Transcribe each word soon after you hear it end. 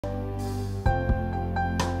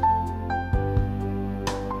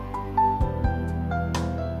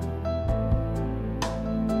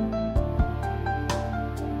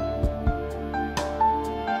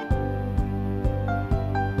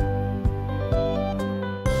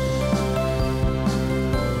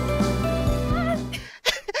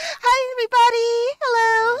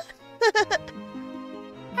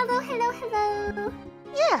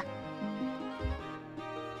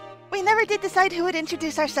decide who would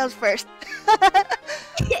introduce ourselves first.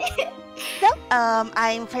 So,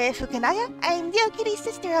 I'm Freya Fukunaga. I'm neokitty's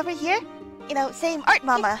sister over here. You know, same art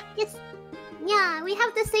mama. Yes. Yeah, we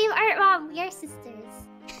have the same art mom. We are sisters.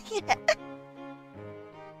 Yeah.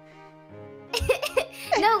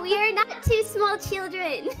 No, we are not two small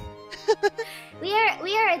children. we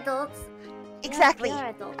are adults. Exactly. We are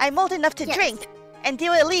adults. I'm old enough to drink and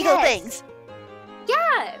do illegal things.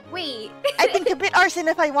 Yeah. Wait. I can commit arson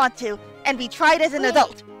if I want to, and be tried as an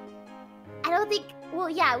adult. I don't think. Well,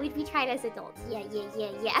 yeah, we'd be tried as adults. Yeah.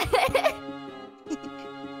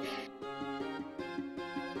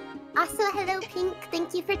 Also, hello, Pink.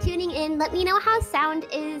 Thank you for tuning in. Let me know how sound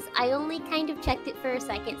is. I only kind of checked it for a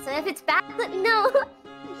second, so if it's bad, let me know.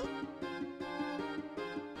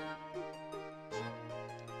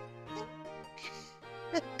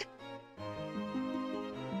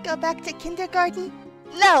 Go back to kindergarten?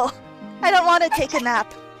 No! I don't want to take a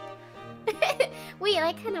nap. Wait,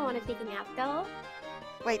 I kind of want to take a nap, though.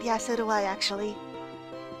 Wait, yeah, so do I, actually.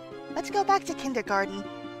 Let's go back to kindergarten.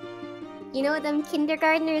 You know, them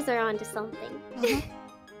kindergartners are onto something.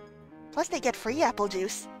 Plus, they get free apple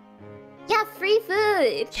juice. Yeah, free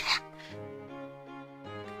food! Yeah.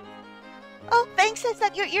 Oh, thanks, says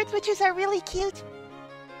that your ear twitchers are really cute.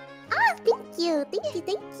 Ah, thank you! Thank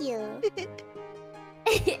you!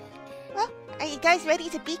 Well, are you guys ready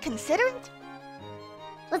to be considerate?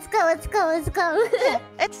 Let's go! Yeah,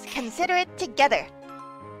 let's consider it together.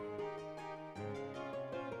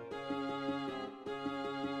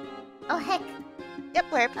 Oh, heck. Yep,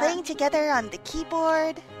 we're playing together on the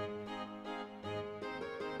keyboard.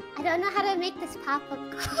 I don't know how to make this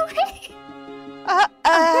pop-up go away.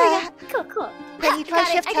 Cool. Can you try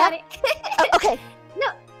shift tab? I got it. Oh, okay.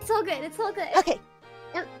 No, it's all good. Okay.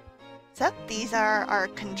 Yep. So, these are our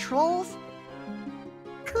controls.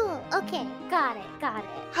 Cool. Okay, got it.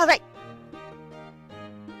 Alright.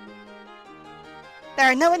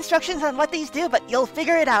 There are no instructions on what these do, but you'll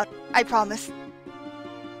figure it out. I promise.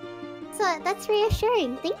 So, that's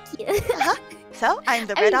reassuring. Thank you. So, I'm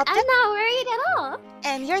the red object. I'm not worried at all.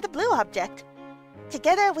 And you're the blue object.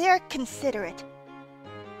 Together, we are considerate.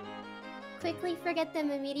 Quickly forget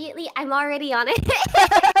them immediately. I'm already on it.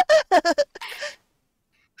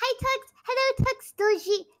 Hi, Tux. Hello, Tux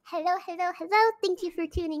Doji. Hello. Thank you for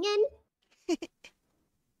tuning in.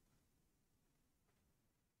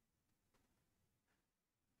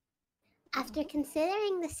 After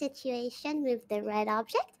considering the situation, move the red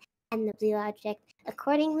object and the blue object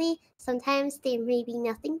accordingly. Sometimes there may be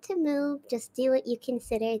nothing to move. Just do what you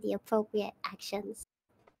consider the appropriate actions.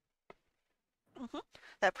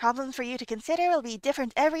 The problems for you to consider will be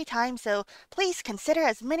different every time, so please consider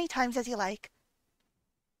as many times as you like.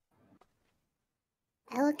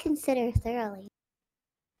 I will consider thoroughly.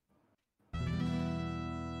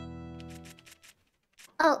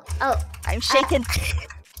 Oh. I'm shaken.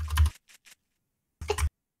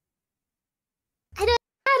 I don't know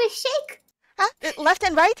how to shake. Huh? Left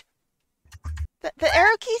and right? The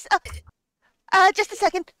arrow keys? Just a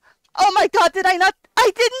second. Oh my god, did I not?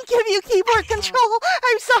 I didn't give you keyboard control.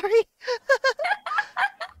 I'm sorry.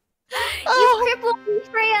 You crippled me,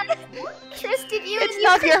 Freya. Trusted you. It's and you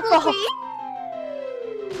not your crippled fault. me.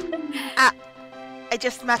 I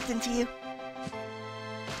just smacked into you.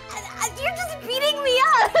 You're just beating me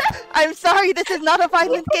up. I'm sorry, this is not a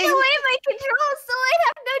violent You took game. away my control, so I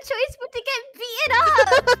have no choice but to get beaten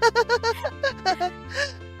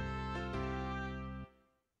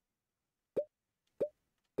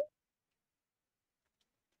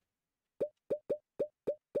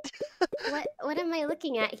up. What am I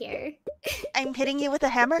looking at here? I'm hitting you with a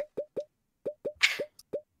hammer.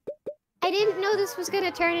 I didn't know this was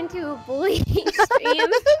gonna turn into a bullying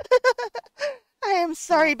stream. I am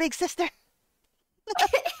sorry, big sister.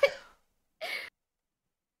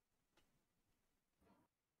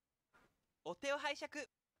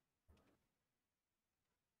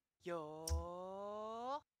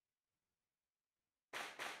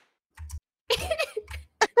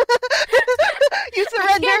 You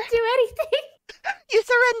surrendered. I can't do anything. You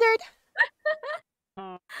surrendered.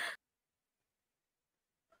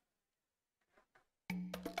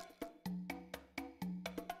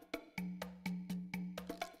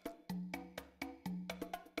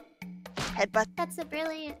 Headbutt. That's a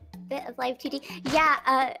brilliant bit of live 2D. Yeah,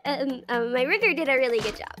 my rigger did a really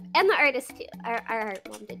good job. And the artist too. Our art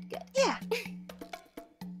mom did good. Yeah.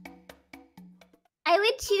 I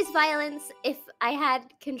would choose violence if I had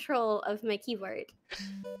control of my keyboard.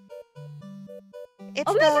 It's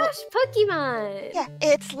oh my gosh, Pokemon! Yeah,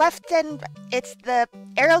 it's left and it's the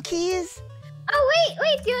arrow keys. Oh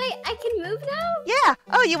wait, do I can move now? Yeah.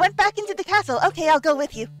 Oh, you went back into the castle. Okay, I'll go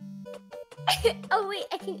with you. Oh wait,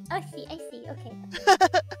 I can. Oh, I see. Okay.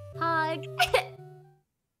 Hog.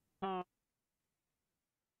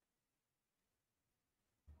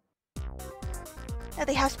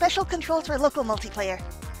 They have special controls for local multiplayer.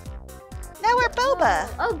 Now we're Boba.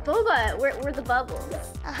 Oh, Boba. We're the bubbles.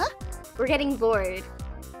 Uh-huh. We're getting bored.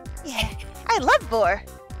 Yeah, I love boar.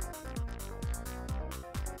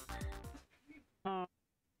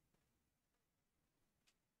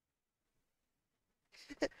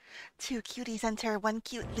 Two cuties enter, one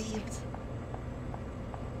cute leaves.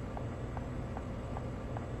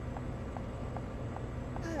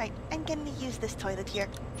 Alright, I'm gonna use this toilet here.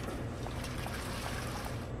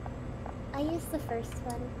 I used the first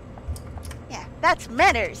one. Yeah, that's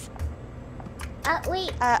manners!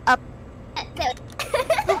 Wait. Up. There.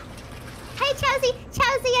 Hi, Chowsy!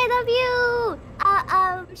 Chowsy, I love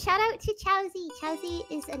you! Shout out to Chowsy. Chowsy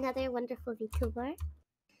is another wonderful VTuber.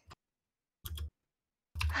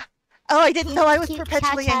 Oh, I didn't know I was Cute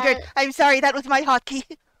perpetually Chow Chow. angered. I'm sorry, that was my hotkey.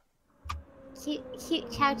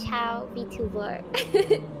 Cute Chow Chow VTuber.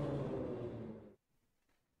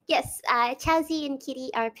 Yes, Chowsy and Kitty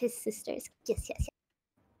are his sisters. Yes.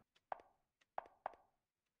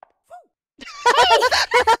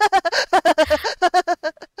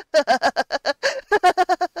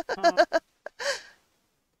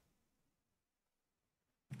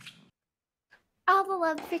 All the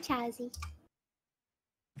love for Chowsy.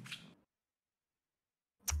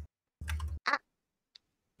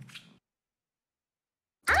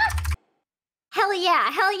 Hell yeah!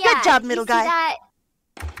 Good job, middle guy. That?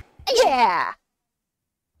 Yeah!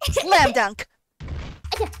 Slam dunk!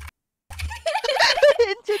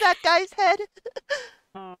 Into that guy's head.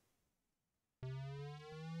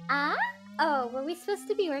 Oh, were we supposed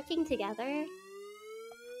to be working together?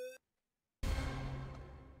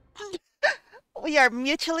 We are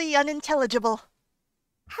mutually unintelligible.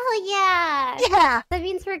 Hell yeah! Yeah! That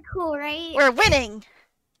means we're cool, right? We're winning!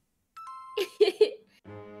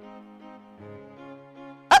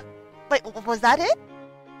 Wait, was that it?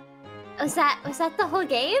 Was that the whole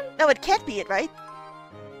game? No, it can't be it, right?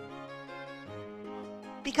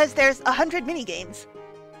 Because there's 100 minigames.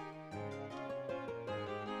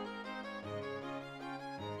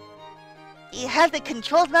 You have the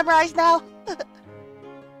controls memorized now?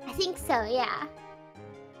 I think so, yeah.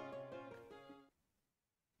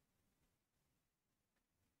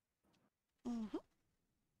 Mm-hmm.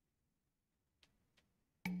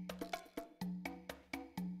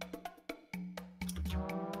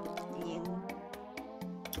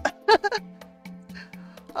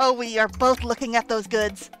 Oh, we are both looking at those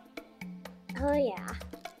goods. Oh yeah.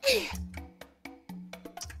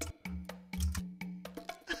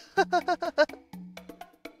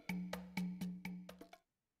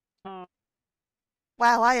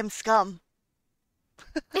 Wow, I am scum.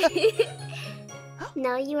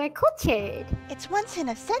 Now you are cultured. It's once in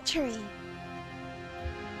a century.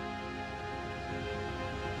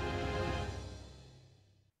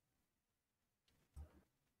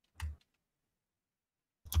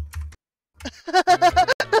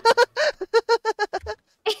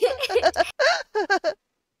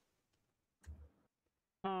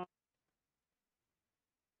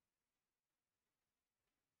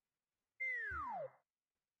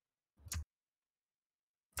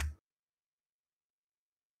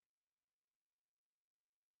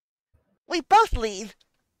 We both leave.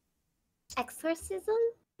 Exorcism?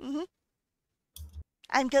 Mm-hmm.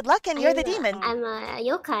 I'm good luck and you're the demon. I'm a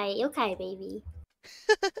yokai baby.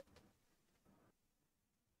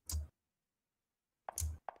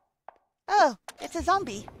 Oh, it's a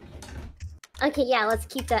zombie. Okay, yeah, let's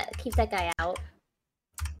keep that guy out.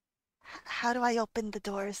 How do I open the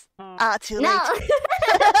doors? Too No.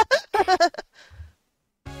 late.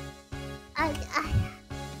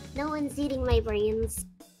 No one's eating my brains.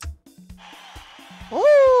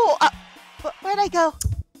 Ooh! Where'd I go?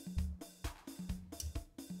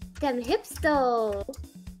 Them hips though.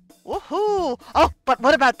 Woohoo! Oh, but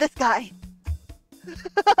what about this guy?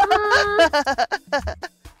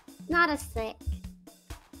 Not a sick.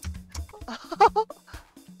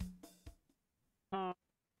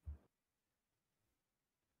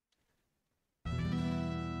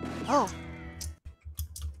 Oh.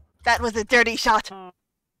 That was a dirty shot.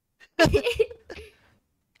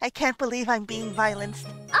 I can't believe I'm being violenced.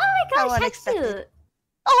 Oh my How gosh, unexpected. Hatsu!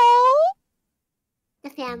 Oh! The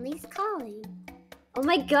family's calling. Oh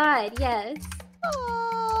my god, yes.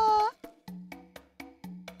 Aww.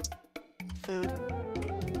 Food.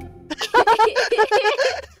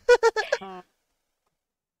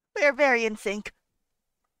 We're very in sync.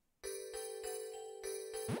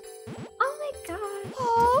 Oh my god.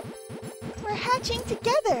 Oh, we're hatching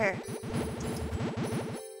together.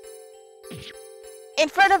 In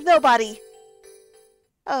front of nobody.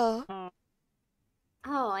 Oh.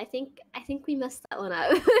 Oh, I think we messed that one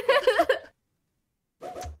up.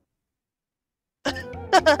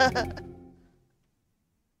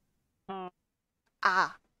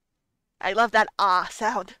 Ah. I love that ah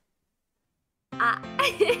sound. Ah.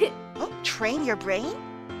 Oh, train your brain?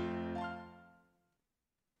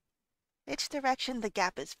 Which direction the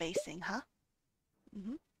gap is facing, huh?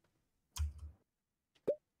 Mm-hmm.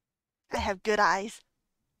 I have good eyes.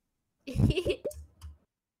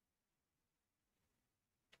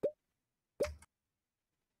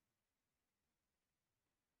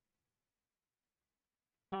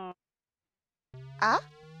 Ah?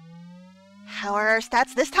 How are our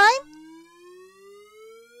stats this time?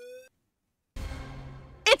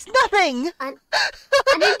 It's nothing! Unintelligible.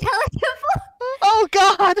 Oh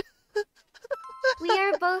god! We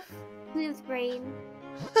are both smooth brain.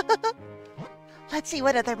 Let's see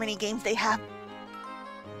what other mini games they have.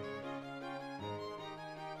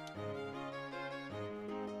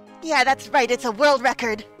 Yeah, that's right, it's a world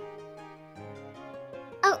record.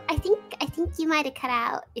 Oh, I think you might have cut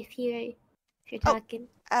out if you're talking.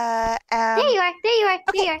 There you are. There you are. Okay.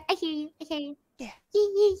 There you are. I hear you. I hear you. Yeah. Yeah.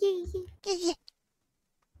 Yeah.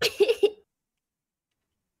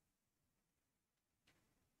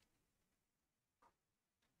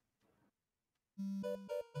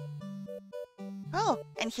 Oh,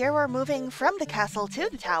 and here we're moving from the castle to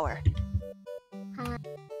the tower.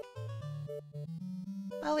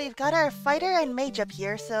 Well, we've got our fighter and mage up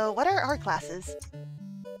here, so what are our classes?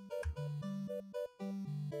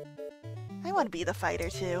 I want to be the fighter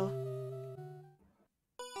too.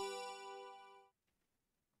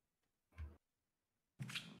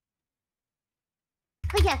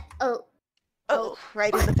 Oh yeah. Oh. Oh,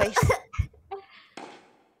 right in the face.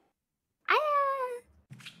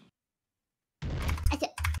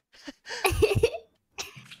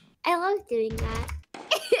 I love doing that.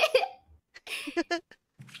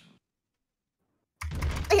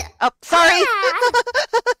 Oh, sorry!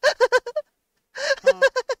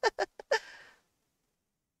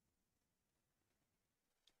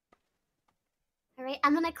 Alright,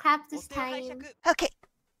 I'm gonna clap this time. Okay.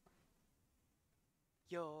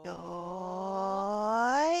 Yo.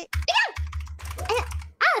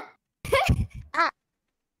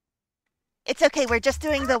 It's okay, we're just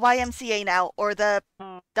doing the YMCA now, or the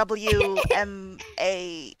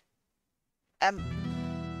WMA.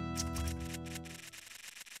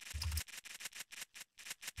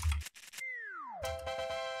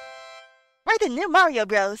 We're the new Mario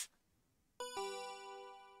Bros.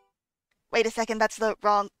 Wait a second, that's the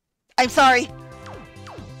wrong. I'm sorry.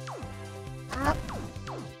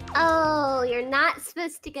 Oh, you're not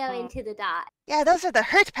supposed to go into the dot. Yeah, those are the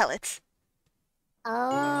hurt pellets.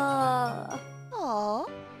 Oh. Aww.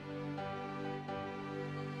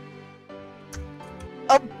 Oh,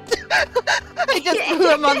 I just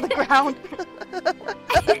threw him on the ground.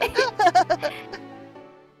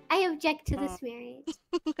 I object to this marriage.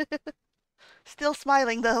 Still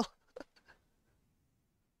smiling though.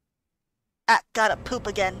 Ah, gotta poop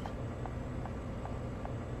again.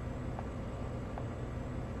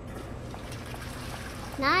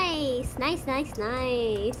 Nice.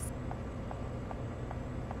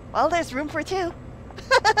 Well, there's room for two.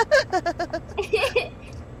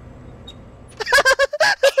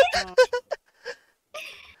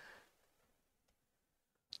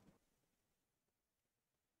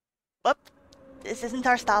 Whoop. This isn't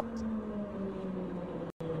our stop.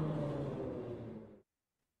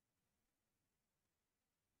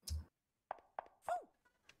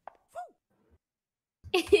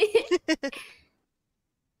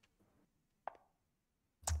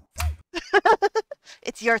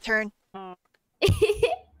 It's your turn.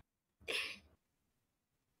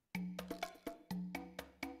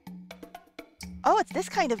 Oh, it's this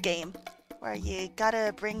kind of game, where you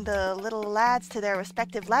gotta bring the little lads to their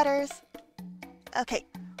respective ladders. Okay.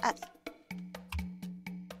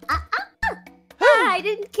 I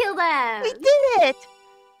didn't kill them! We did it!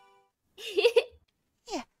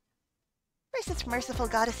 Yeah. We're such merciful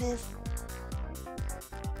goddesses.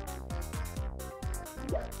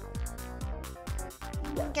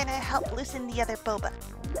 I'm gonna help loosen the other boba.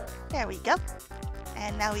 There we go.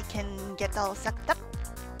 And now we can get all sucked up.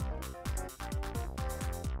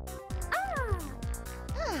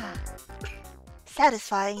 Ah.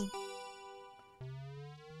 Satisfying.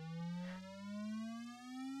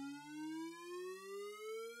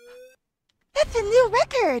 That's a new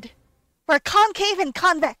record! We're concave and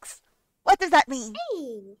convex. What does that mean?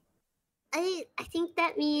 Hey, I think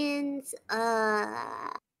that means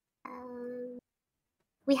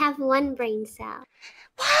we have one brain cell.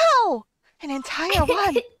 Wow! An entire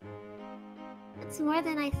one! It's more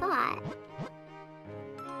than I thought.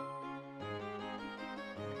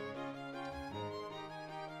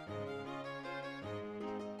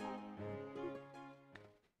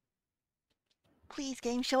 Please,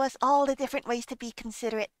 game, show us all the different ways to be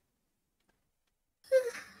considerate.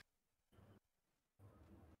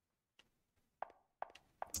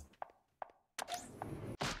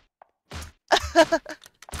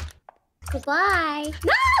 Goodbye.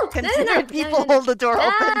 No! Considerate people hold the door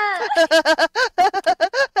open.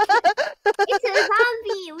 It's a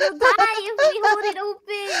zombie. We'll die if we hold it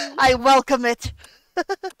open. I welcome it.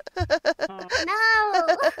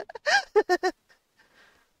 No.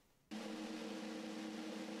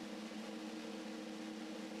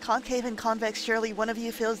 Concave and convex, surely one of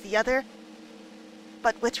you fills the other.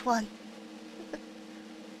 But which one?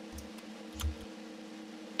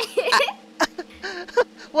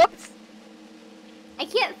 Whoops. I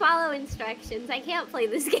can't follow instructions. I can't play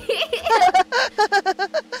this game.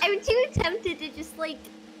 I'm too tempted to just, like,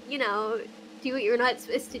 you know, do what you're not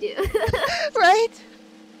supposed to do. Right?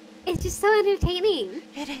 It's just so entertaining.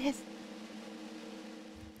 It is.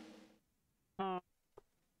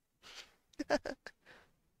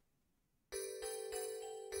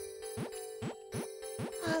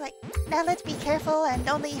 Like, now let's be careful and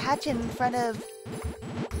only hatch in front of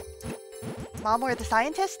Mom or the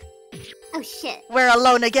scientist. Oh shit. We're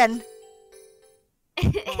alone again.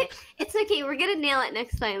 It's okay, we're gonna nail it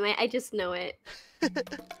next time. I just know it.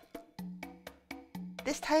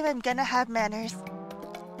 This time I'm gonna have manners.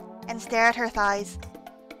 And stare at her thighs.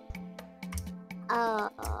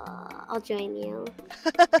 I'll join you.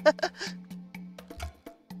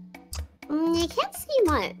 You can't see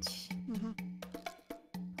much. Mm-hmm.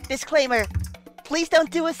 Disclaimer. Please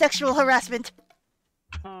don't do a sexual harassment.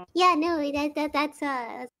 Yeah, no, that's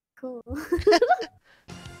cool.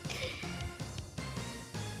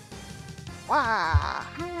 Wow.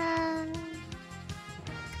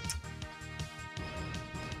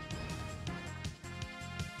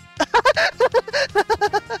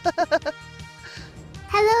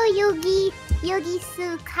 Hello, Yogi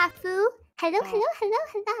Sukafu. Hello.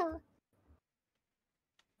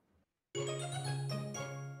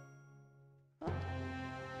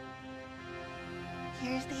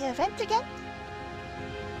 Here's the event again.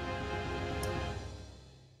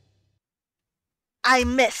 I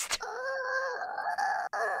missed.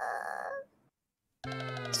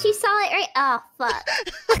 She saw it right. Oh, fuck.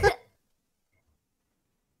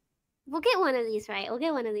 We'll get one of these right.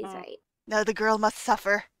 Right. No, the girl must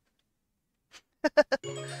suffer.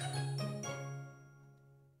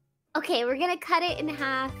 Okay, we're gonna cut it in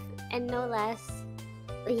half and no less.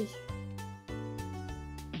 Ugh.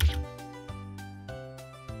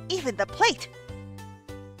 Even the plate.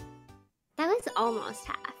 That was almost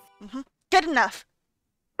half. Mm-hmm. Good enough.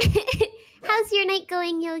 How's your night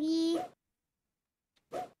going, Yogi?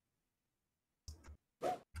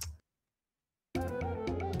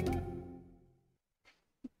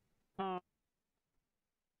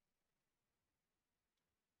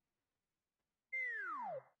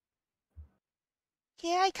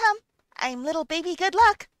 Here I come. I'm little baby good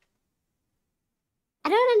luck. I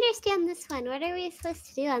don't understand this one. What are we supposed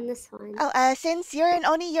to do on this one? Oh, since you're an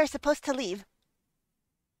Oni, you're supposed to leave.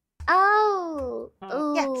 Oh.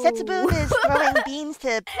 Yeah, Setsuboon is throwing beans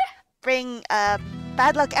to bring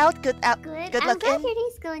bad luck out, good out, good I'm luck glad in. your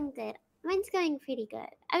day's going good. Mine's going pretty good.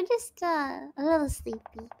 I'm just a little sleepy.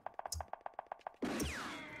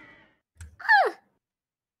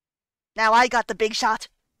 Now I got the big shot.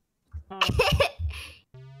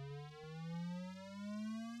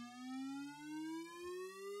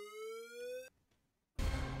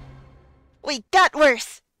 We got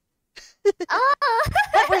worse. Oh.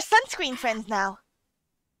 But we're sunscreen friends now.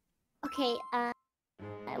 Okay,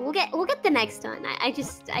 we'll get the next one.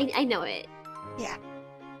 I know it. Yeah.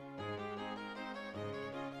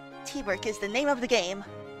 Teamwork is the name of the game.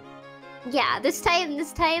 Yeah, this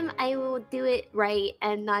time I will do it right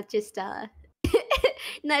and not just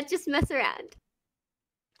not just mess around.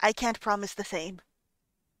 I can't promise the same.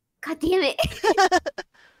 God damn it.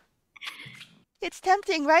 It's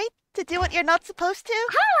tempting, right? To do what you're not supposed to?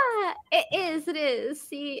 Ah, it is.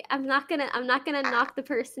 See, I'm not gonna knock the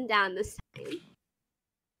person down this time.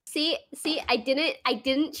 See, I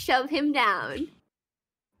didn't shove him down.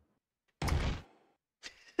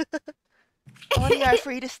 Oni are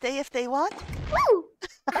free to stay if they want. Woo!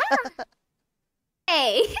 Ah.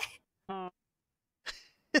 Hey.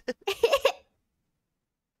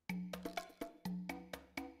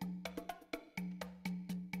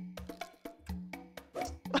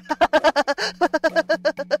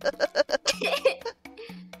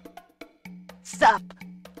 Sup.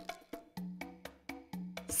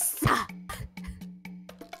 Sup.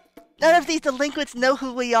 None of these delinquents know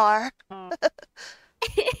who we are.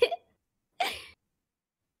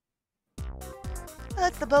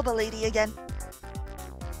 That's the boba lady again.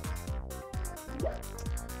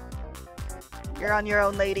 You're on your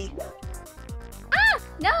own, lady. Ah!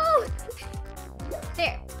 No!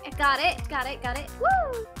 There. I got it. Got it. Got it.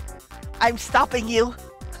 Woo! I'm stopping you.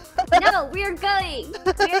 No, we're going.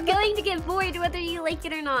 We're going to get void whether you like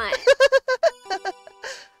it or not.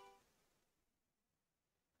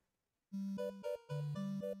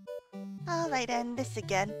 Alright, and this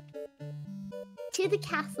again. To the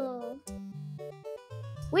castle.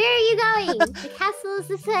 Where are you going? The castle is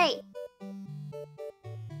this way.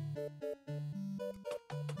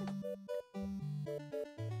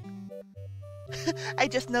 I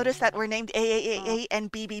just noticed that we're named AAAA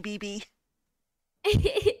and BBBB.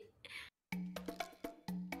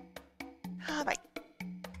 Alright.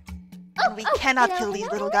 And we cannot kill these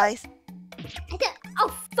little guys.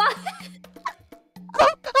 Oh, fuck!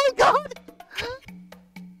 Oh god!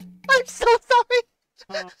 I'm so sorry!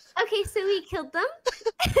 Okay, so we killed them?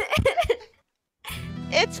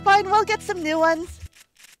 It's fine, we'll get some new ones.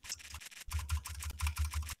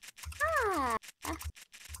 Ah.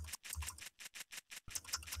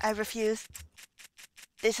 I refuse.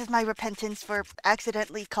 This is my repentance for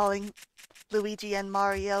accidentally calling Luigi and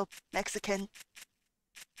Mario Mexican.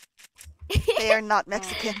 They are not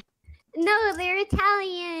Mexican. No, they're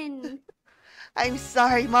Italian. I'm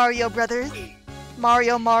sorry, Mario brothers.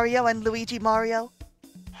 Mario and Luigi Mario.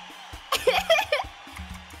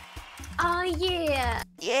 Oh, yeah.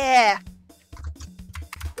 Yeah!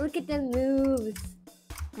 Look at them moves.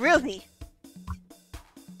 Really?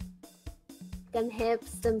 Them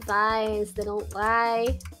hips, them thighs, they don't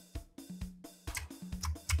lie.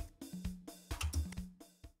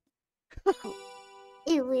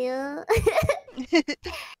 It will.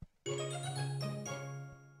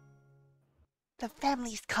 The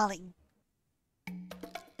family's calling.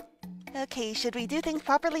 Okay, should we do things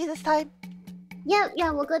properly this time? Yeah,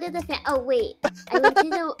 we'll go to the oh, wait. I went to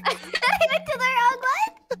the... I went to the wrong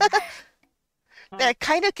one! They're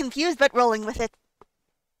kind of confused, but rolling with it.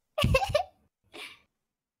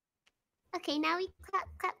 Okay, now we clap,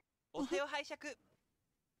 clap.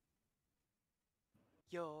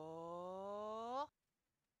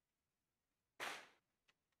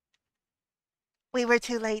 We were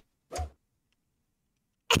too late.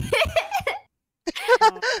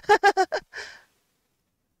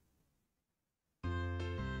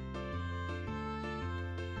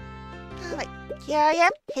 Alright, here I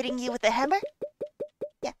am, hitting you with a hammer.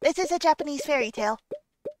 Yeah, this is a Japanese fairy tale.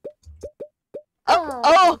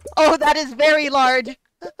 Oh, that is very large.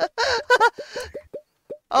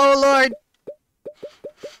 Oh, Lord.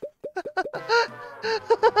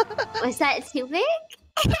 Was that too big?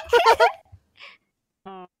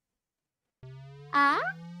 Ah?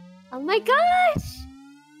 Oh my gosh!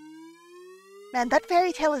 Man, that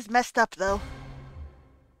fairy tale is messed up, though.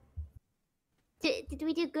 Did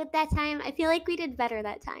we do good that time? I feel like we did better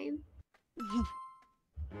that time.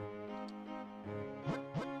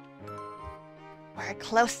 We're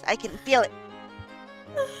close, I can feel it.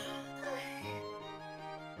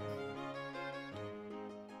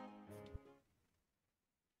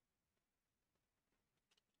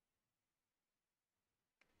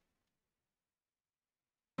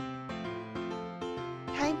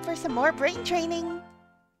 Time for some more brain training.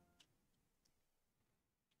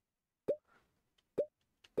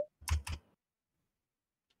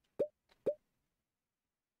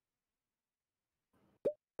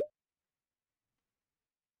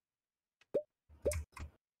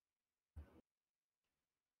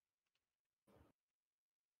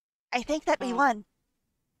 I think that we won.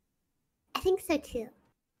 I think so too.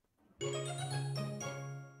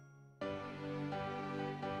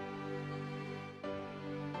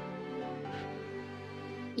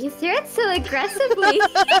 You threw it so aggressively.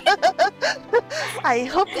 I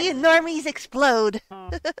hope the normies explode.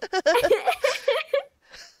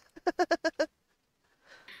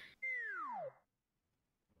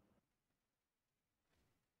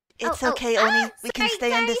 It's okay, Oni. We can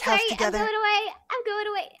stay in this house together. I'm going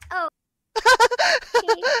away. Oh.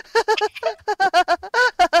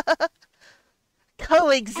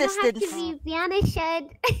 Coexistence. I don't have to be banished.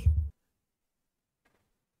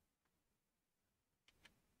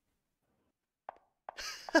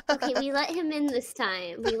 Okay, we let him in this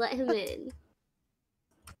time. We let him in.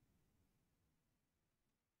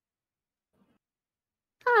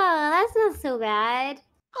 Oh, that's not so bad.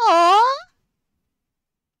 Aww.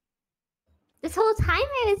 This whole time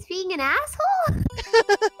I was being an asshole?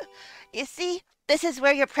 You see, This is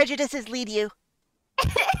where your prejudices lead you.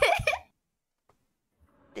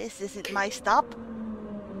 This isn't my stop.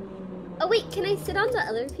 Oh wait, can I sit on the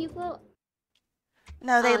other people?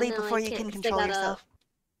 No, they leave no, before I you can't, can 'cause control yourself.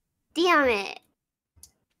 Damn it.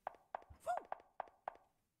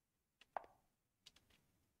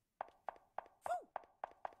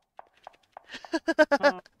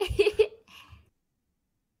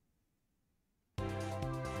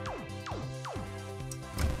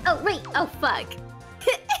 Oh wait, oh fuck.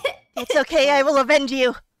 It's okay, I will avenge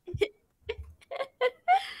you.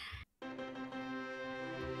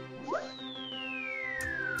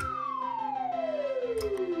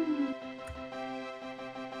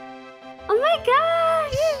 Oh my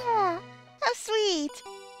gosh! Yeah, how sweet.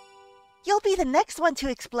 You'll be the next one to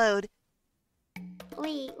explode.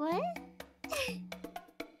 Wait, what?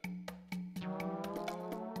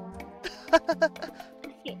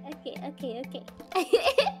 Okay.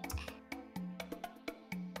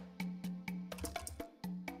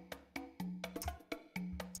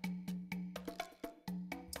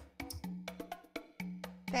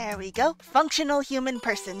 There we go. Functional human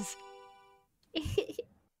persons.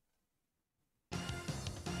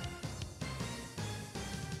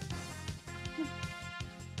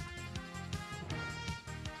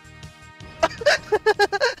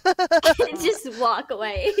 Just walk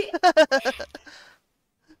away.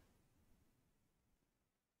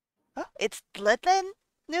 Oh, it's Litlin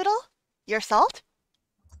Noodle? Your salt?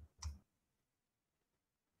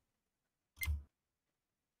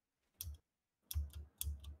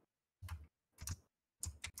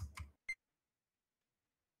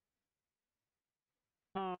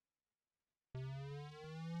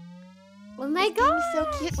 Oh my This game's so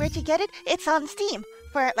god! cute. Where'd you get it? It's on Steam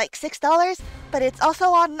for like $6, but it's also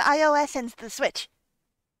on iOS and the Switch.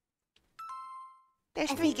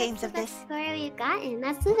 There's 3 games of this. That's the best score we've gotten.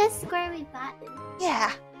 That's the best score we've gotten.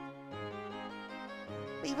 Yeah.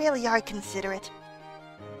 We really are considerate.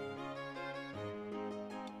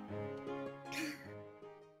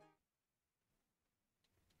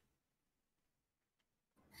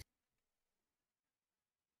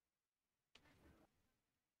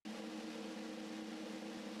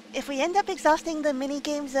 If we end up exhausting the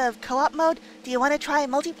mini-games of co-op mode, do you want to try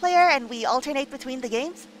multiplayer and we alternate between the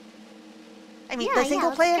games? I mean, the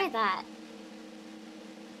single player? Let's try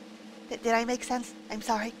that. Did I make sense? I'm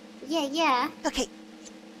sorry. Yeah. Okay.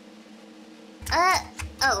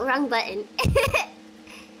 Oh, wrong button.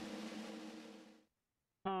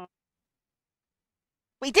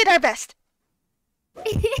 We did our best.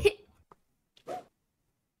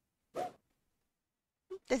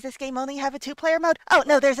 Does this game only have a 2-player mode? Oh,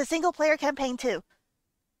 no, there's a single-player campaign too.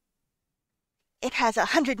 It has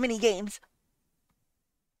 100 mini-games.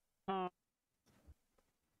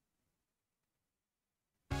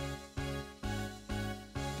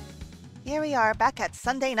 Here we are, back at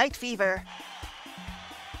Sunday Night Fever.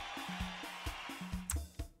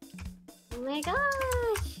 Oh my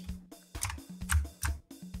gosh.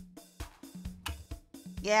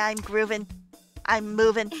 Yeah, I'm grooving. I'm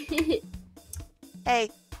moving. Hey,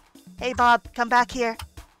 Bob, come back here.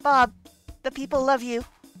 Bob, the people love you.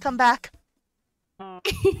 Come back.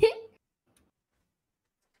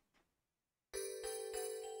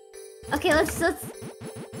 Okay, let's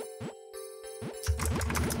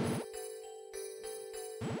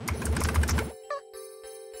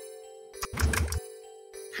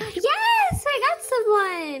Yes! I got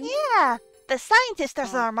someone! Yeah, the scientist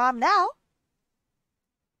is our mom now.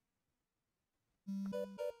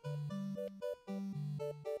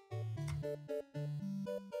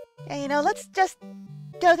 Yeah, let's just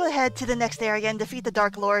go ahead to the next area and defeat the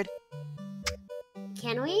Dark Lord.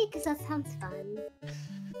 Can we? Because that sounds fun.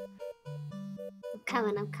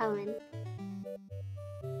 I'm coming.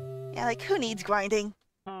 Yeah, like, who needs grinding?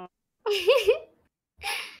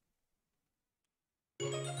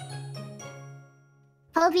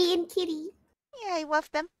 Bobby and Kitty. Yeah, I love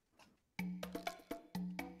them.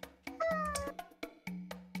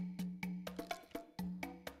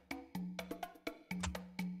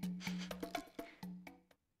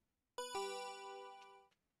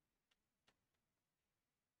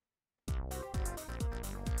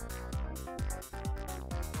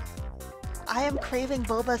 I am craving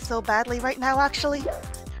boba so badly right now, actually.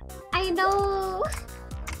 I know.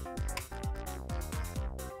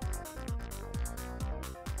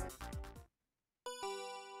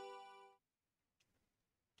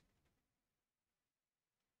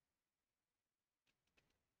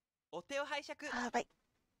 Right.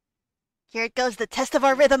 Here it goes, the test of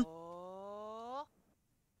our rhythm.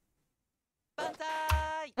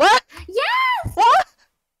 What? Yes! What?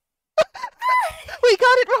 We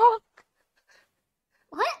got it wrong.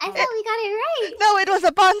 What? I thought we got it right. No, it was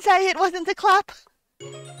a bonsai. It wasn't a clap.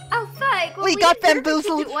 Oh, fuck. Well, We got observed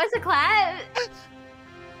bamboozled. It was a clap.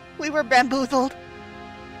 We were bamboozled.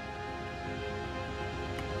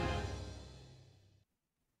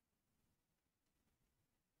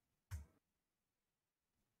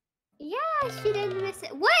 Yeah, she didn't miss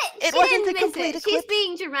it. What? It She wasn't didn't a miss complete it. She's eclipse.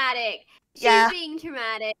 being dramatic. She's Yeah. being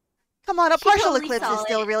dramatic. Come on, a She partial totally eclipse saw is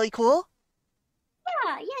still it. really cool.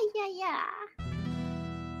 Yeah.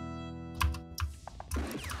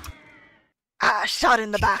 Ah, shot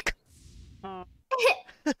in the back.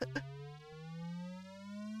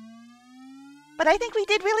 But I think we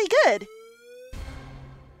did really good.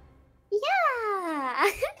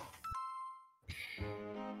 Yeah.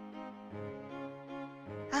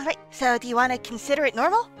 Alright, so do you want to consider it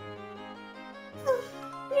normal?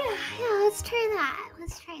 yeah, let's try that.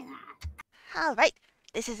 Alright,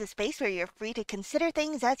 this is a space where you're free to consider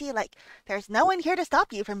things as you like. There's no one here to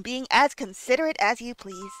stop you from being as considerate as you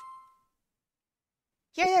please.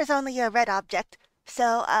 Here there's only a red object,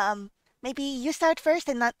 so, maybe you start first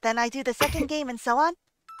and then I do the second game and so on?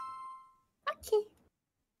 Okay.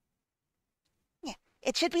 Yeah,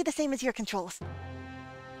 it should be the same as your controls.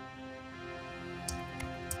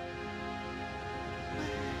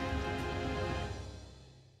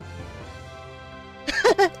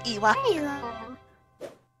 Iwa. Hello.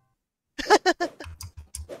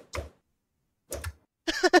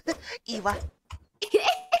 Iwa.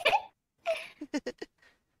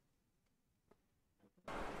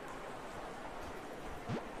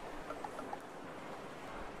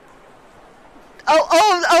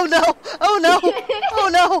 Oh no! Oh no! Oh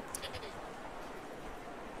no!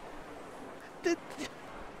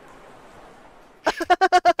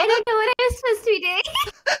 I don't know what I was supposed to be doing.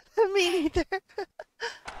 Me neither.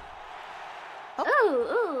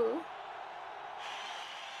 Ooh.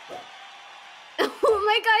 Oh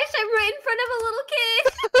my gosh, I'm right in front of a little kid.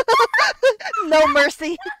 No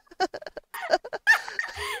mercy.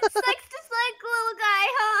 Sucks to suck, little guy,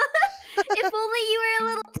 huh? If only you were a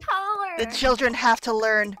little taller. The children have to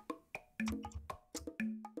learn.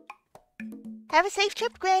 Have a safe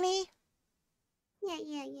trip, Granny.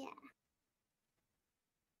 Yeah.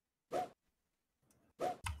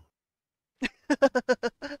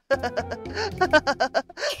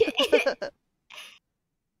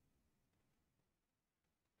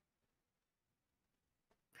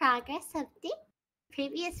 Progress update.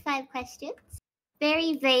 Previous 5 questions.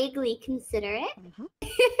 Very vaguely considerate.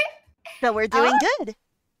 So we're doing good.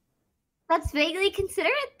 That's vaguely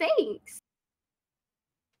considerate. Thanks.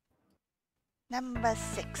 Number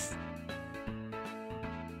 6.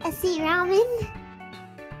 I see ramen.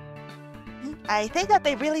 I think that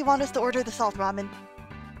they really want us to order the salt ramen.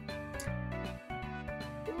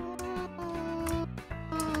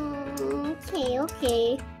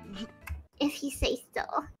 Okay. If you say so.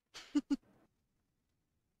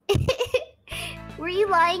 Were you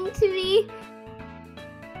lying to me?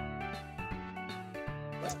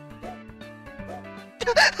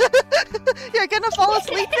 You're gonna fall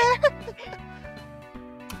asleep there?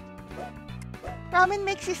 Ramen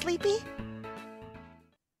makes you sleepy?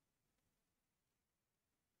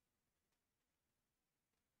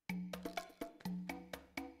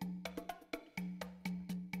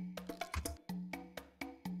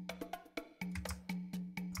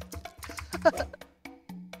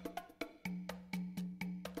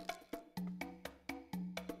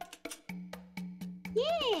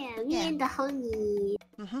 Yeah, me and the homie.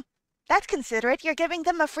 That's considerate. You're giving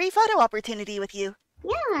them a free photo opportunity with you.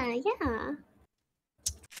 Yeah.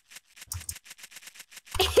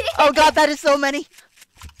 Oh god, that is so many.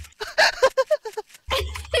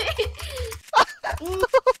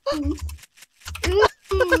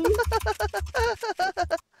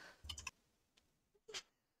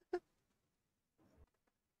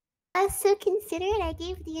 I was so considerate, I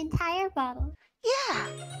gave the entire bottle. Yeah.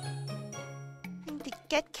 And to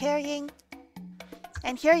get carrying.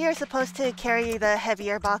 And here you're supposed to carry the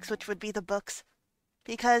heavier box, which would be the books.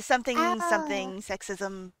 Because something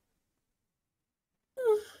sexism.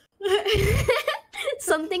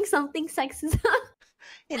 something sexism.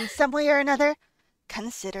 In some way or another,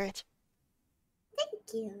 consider it.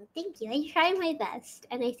 Thank you. I try my best,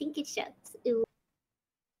 and I think it shows. Ooh.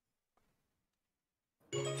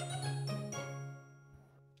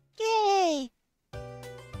 Yay!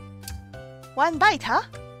 One bite, huh?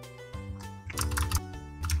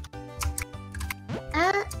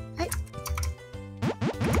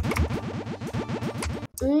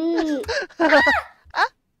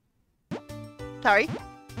 Sorry.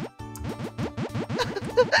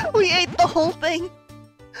 We ate the whole thing.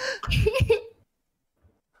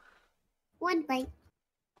 One bite.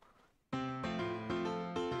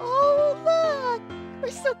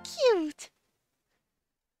 We're so cute.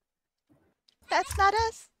 That's not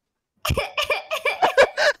us.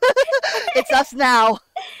 It's us now.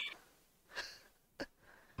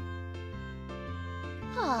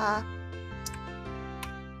 Ah.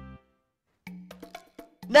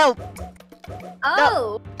 No.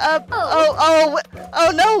 Oh. No.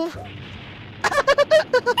 Oh no.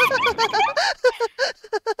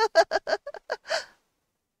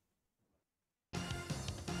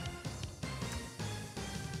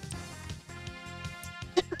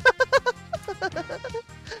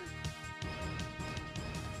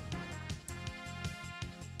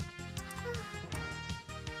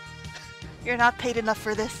 You're not paid enough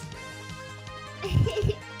for this.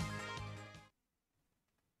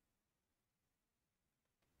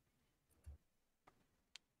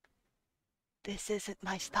 This isn't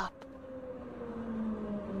my stop.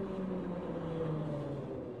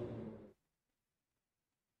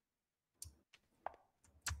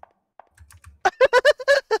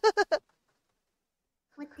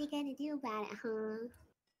 What they gonna do about it, huh?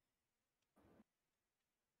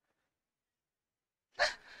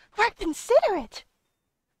 We're considerate.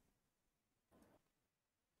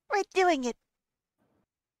 We're doing it.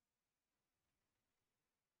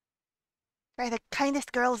 We're the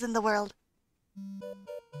kindest girls in the world.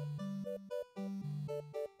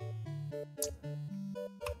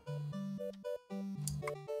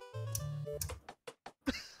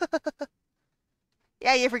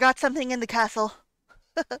 Yeah, you forgot something in the castle.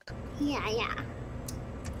 Yeah.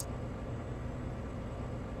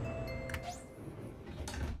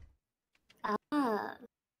 Oh.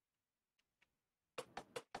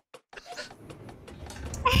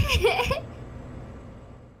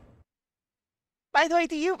 By the way,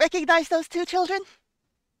 do you recognize those two children?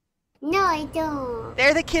 No, I don't.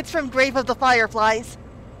 They're the kids from Grave of the Fireflies.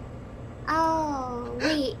 Oh,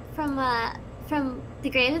 wait, from the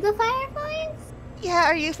Grave of the Fireflies? Yeah,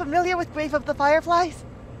 are you familiar with Grave of the Fireflies?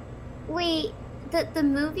 Wait, the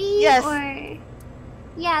movie? Yes. Or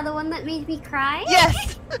yeah, the one that made me cry?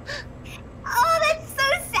 Yes! Oh, that's so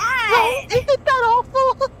sad! Oh, isn't that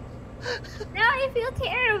awful? Now I feel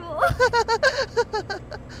terrible.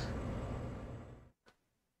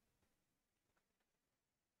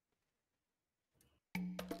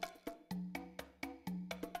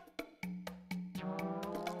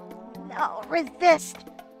 No, resist!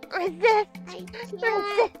 Resist! I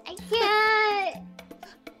can't. I can't.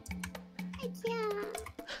 I can't.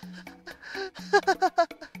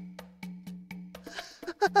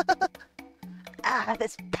 Ah,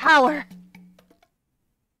 this power!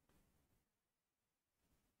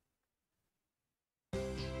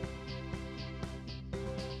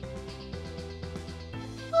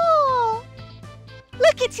 Oh!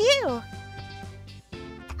 Look, it's you!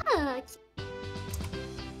 Oh,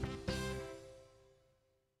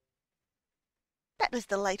 That was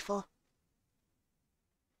delightful.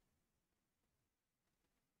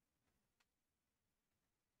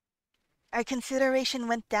 Our consideration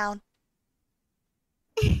went down.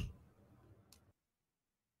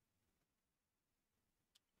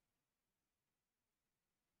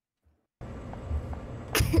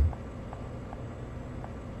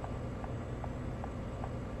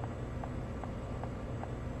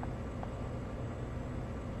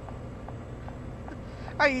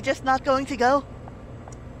 Are you just not going to go?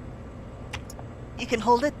 You can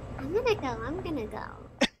hold it? I'm gonna go.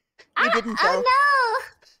 You didn't go. Oh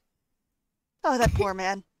Oh, that poor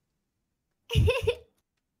man. no!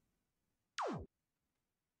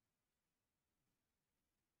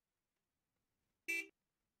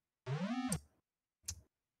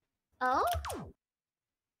 Oh?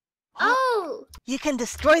 Oh! You can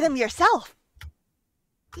destroy them yourself!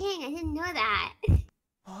 Dang, I didn't know that.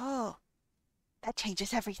 Oh, that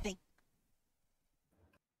changes everything.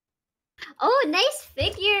 Oh, nice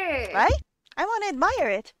figure! Right? I want to admire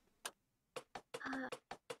it.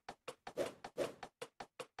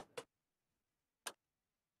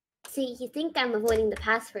 See, you think I'm avoiding the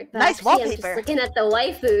password, but Nice actually I'm wallpaper. just looking at the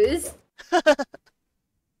waifus.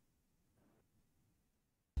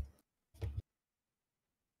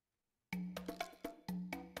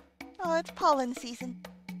 Oh, it's pollen season.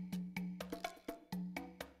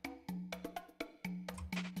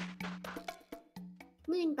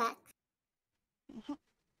 Moving back.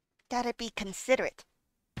 Gotta be considerate.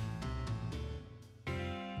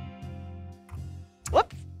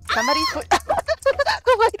 Whoops! Somebody's put.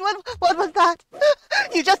 Wait, what was that?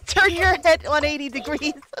 You just turned your head 180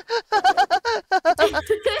 degrees.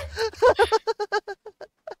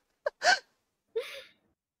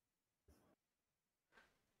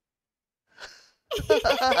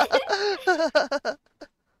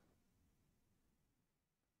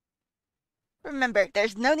 Remember,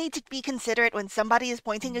 there's no need to be considerate when somebody is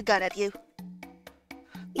pointing a gun at you.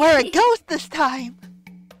 We're a ghost this time!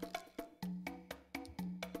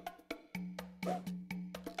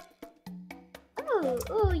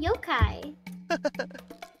 Oh, yokai.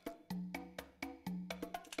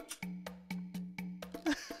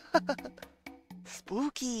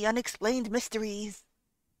 Spooky, unexplained mysteries.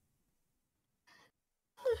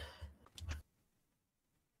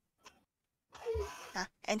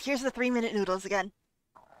 And here's the 3-minute noodles again.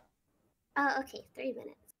 Oh, okay, 3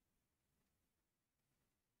 minutes.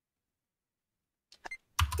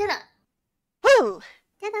 Ta-da! Woo!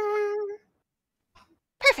 Ta-da!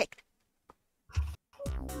 Perfect!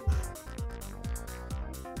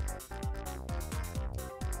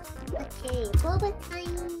 Okay, boba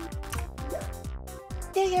time.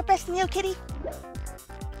 Do your best, neokitty.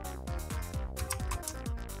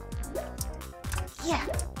 Yeah.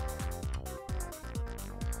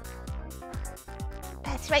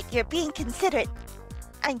 That's right, you're being considerate.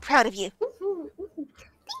 I'm proud of you.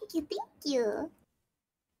 Thank you.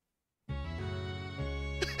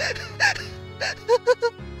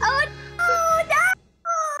 Oh no!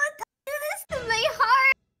 Don't do this to my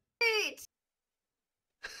heart!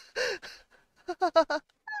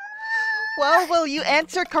 Well, will you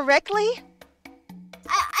answer correctly?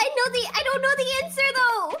 I don't know the answer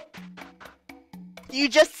though! You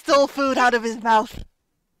just stole food out of his mouth.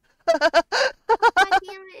 God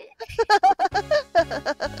damn it.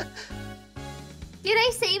 Did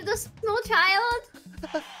I save the small child?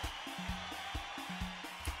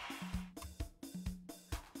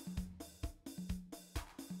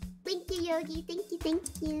 Thank you, Yogi.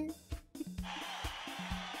 Thank you.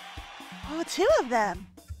 Oh, 2 of them.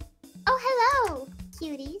 Oh, hello,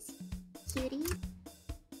 cuties. Cutie.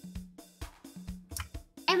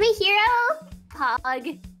 I'm a hero?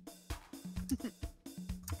 Pog.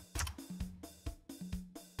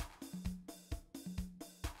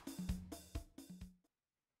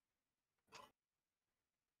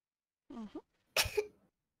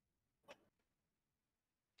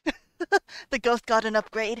 The ghost got an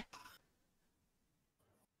upgrade.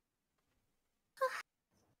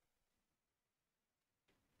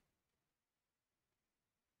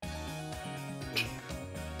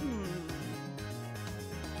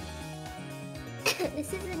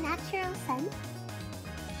 This is a natural scent.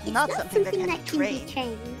 It's Not something that can be trained.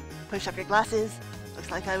 trained. Push up your glasses.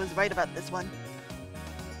 Looks like I was right about this one.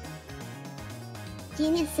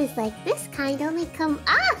 Geniuses like this kind only come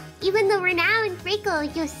even the renowned Reiko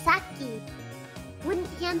Yosaki wouldn't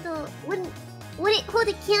hold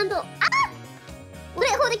a candle. Wouldn't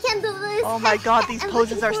hold a candle to this. Oh my god, these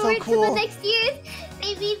poses are so cool. To the next year's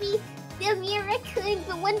maybe they'll be a raccoon,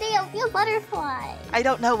 but one day I'll be a butterfly. I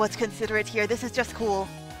don't know what's considerate here. This is just cool.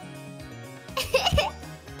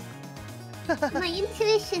 My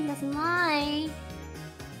intuition doesn't lie.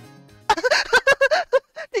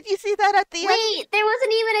 Did you see that at the end? Wait, there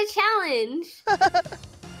wasn't even a challenge.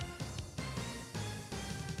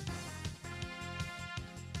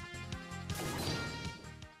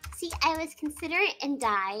 See, I was considerate and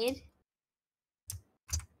died.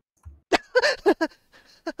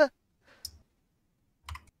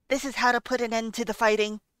 This is how to put an end to the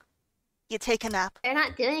fighting. You take a nap. They're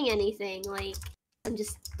not doing anything, like, I'm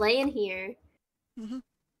just laying here.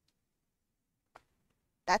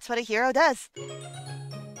 That's what a hero does.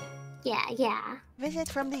 Yeah. Visit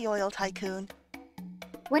from the oil tycoon.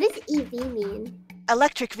 What does EV mean?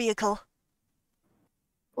 Electric vehicle.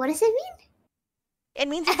 What does it mean? It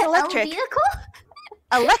means it's electric. Vehicle?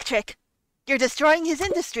 Electric! You're destroying his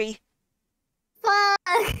industry. Fuck!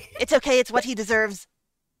 It's okay, it's what he deserves.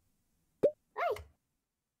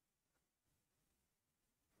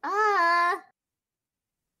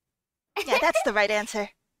 Yeah, that's the right answer.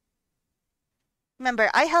 Remember,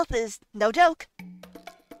 eye health is no joke.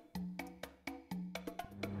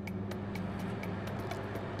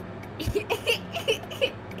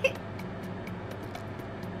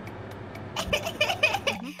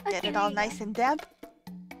 Get it all nice and damp.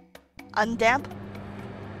 Undamp.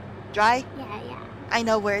 Dry. Yeah. I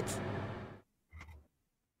know words.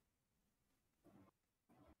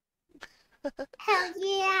 Hell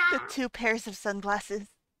yeah! The 2 pairs of sunglasses.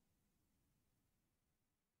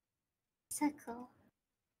 So cool.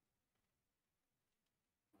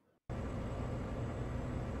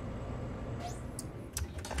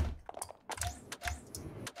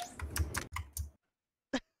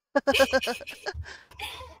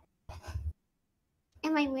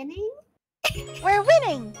 Am I winning? We're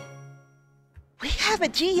winning! We have a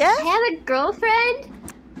GF? I have a girlfriend?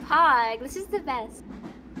 Pog, this is the best.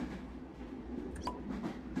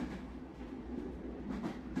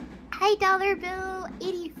 Hi, Dollar Bill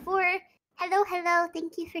 84. Hello, hello.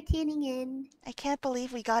 Thank you for tuning in. I can't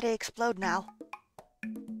believe we gotta explode now.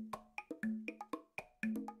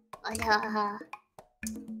 Oh,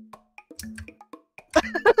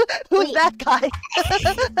 Who's Wait. that guy?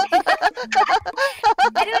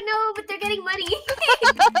 I don't know, but they're getting money.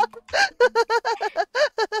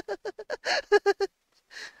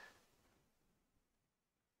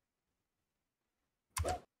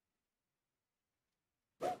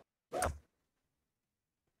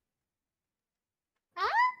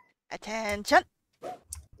 Attention!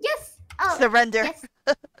 Yes. Oh, Surrender! yes.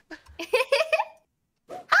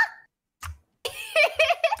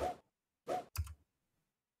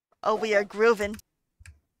 Oh, we are grooving.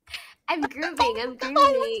 I'm grooving. I'm I was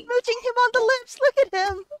grooving. smooching him on the lips. Look at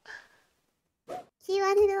him. He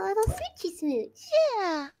wanted a little smoochy smooch.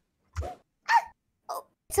 Yeah. Oh,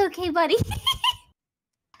 it's okay, buddy.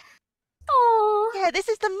 Oh. Yeah, this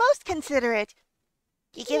is the most considerate.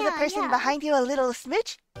 You give the Yeah, person yeah. behind you a little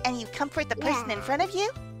smooch, and you comfort the person in Yeah. front of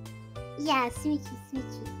you. Yeah, smoochy,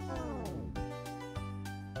 smoochy.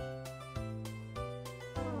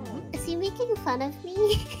 Is he making fun of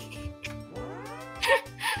me?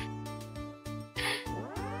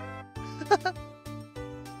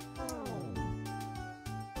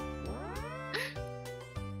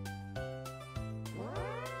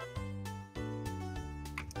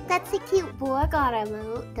 That's a cute Borgar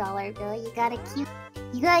emote, Dollar Bill. You got a cute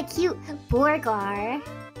Borgar.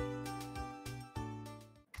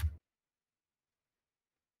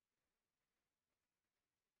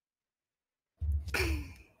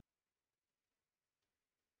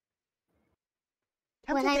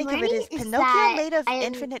 Come What to I'm think of it, learning is is Pinocchio that made of I'm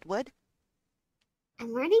infinite wood?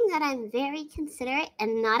 learning that I'm very considerate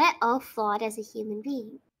and not at all flawed as a human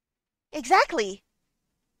being. Exactly.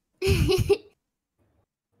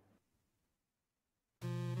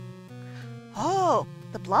 Oh,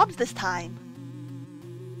 the blobs this time.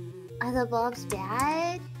 Are the blobs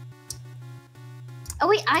bad? Oh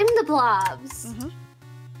wait, I'm the blobs.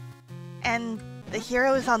 And the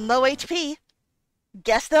hero is on low HP.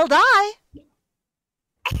 Guess they'll die.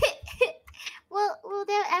 well,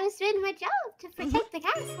 I was doing my job to protect the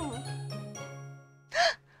castle.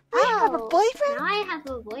 I have a boyfriend? Now I have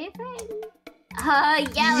a boyfriend.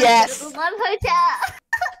 Yeah, Yes. let's go to the love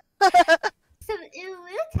hotel. Some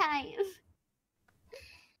ooh time.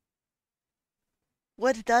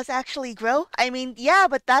 Wood does actually grow? I mean, yeah,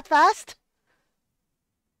 but that fast?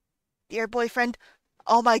 Dear boyfriend,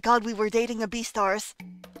 oh my god, we were dating a Beastars.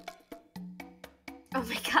 Oh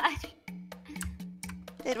my god.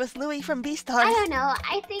 It was Louis from Beastars. I don't know.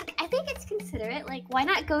 I think it's considerate. Like, why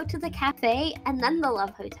not go to the cafe and then the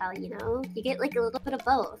love hotel? You know, you get like a little bit of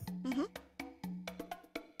both.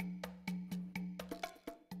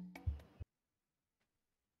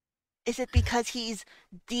 Is it because he's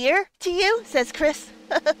dear to you? Says Chris.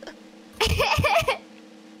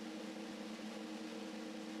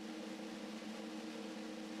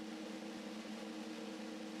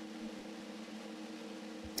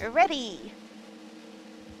 You're ready.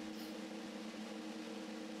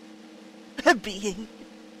 Being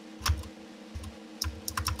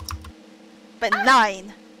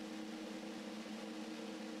benign.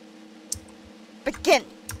 Begin.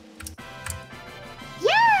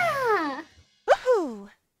 Yeah. Woohoo!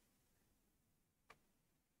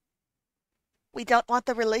 We don't want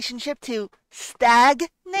the relationship to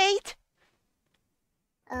stagnate.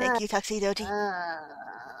 Thank you, Tuxedoji.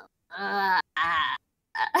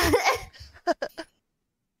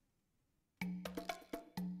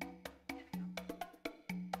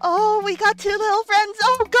 Oh, we got two little friends.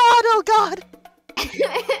 Oh god, oh god.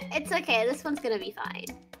 It's okay. This one's gonna be fine.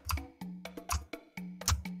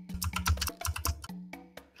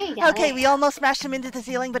 Here you go. Okay, we almost smashed him into the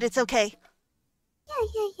ceiling, but it's okay.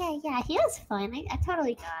 Yeah. He was fun. I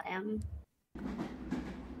totally got him.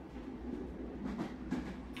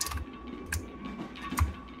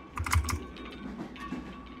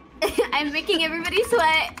 I'm making everybody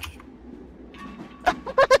sweat.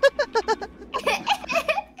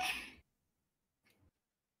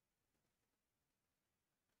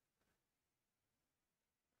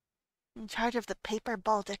 In charge of the paper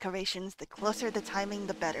ball decorations, the closer the timing,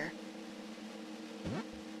 the better.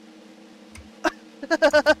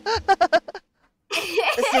 The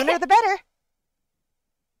sooner the better.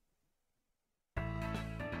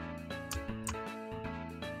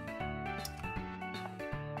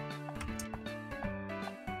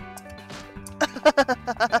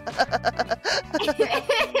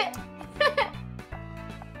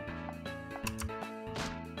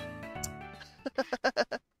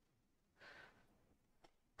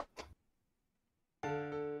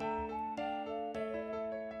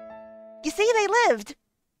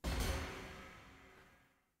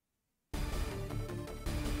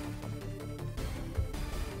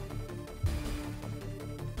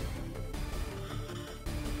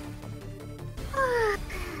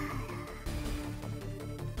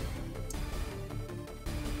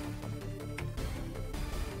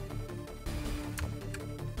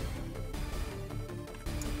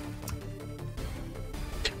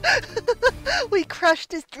 We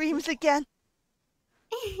crushed his dreams again.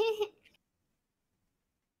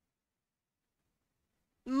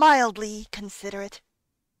 Mildly considerate.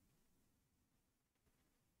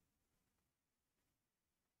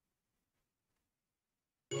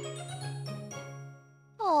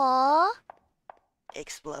 Aww.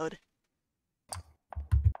 Explode.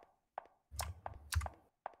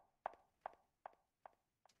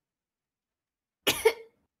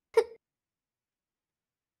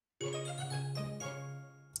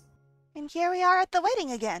 And here we are at the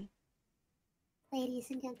wedding again.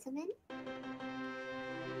 Ladies and gentlemen.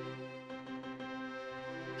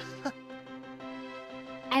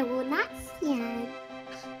 I will not stand.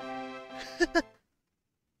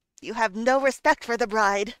 You have no respect for the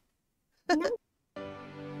bride. No.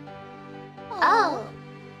 Oh.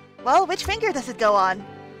 Well, which finger does it go on?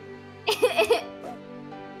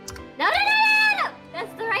 No.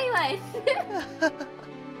 That's the right one.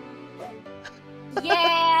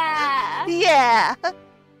 Yeah. Yeah.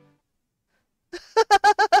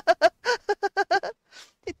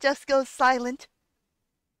 It just goes silent.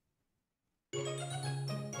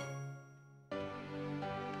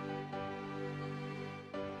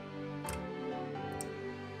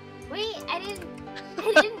 Wait, I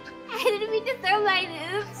didn't mean to throw my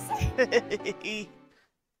noobs.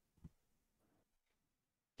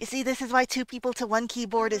 You see, this is why 2 people to 1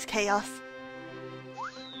 keyboard is chaos.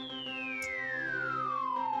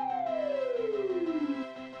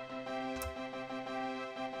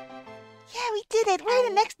 Yeah, we did it! We're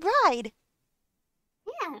the next bride!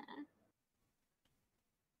 Yeah.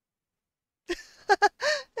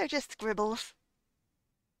 They're just scribbles.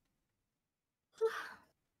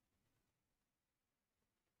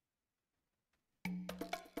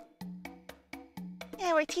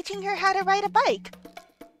 Yeah, we're teaching her how to ride a bike.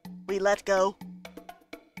 We let go.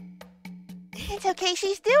 It's okay,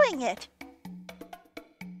 she's doing it.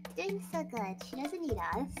 Doing so good. She doesn't need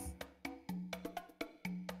us.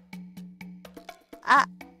 Ah.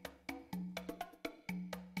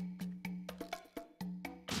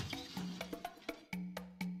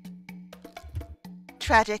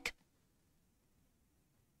 Tragic.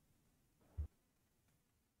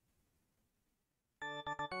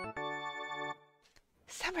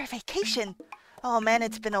 Summer vacation. Oh man,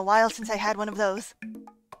 it's been a while since I had one of those.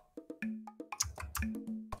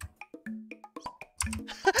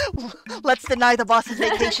 Let's deny the boss's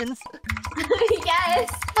vacations.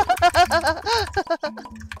 Yes.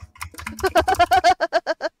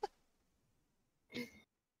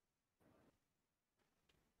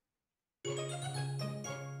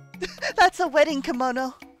 That's a wedding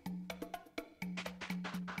kimono.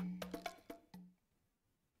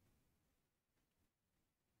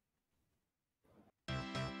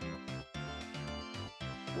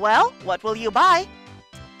 Well, what will you buy?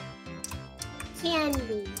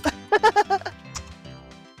 Candy.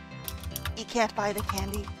 You can't buy the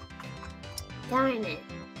candy. Darn it.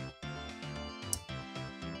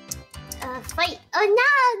 Fight. Oh no,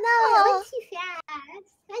 Oh. it went too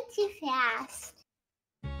fast. Went too fast.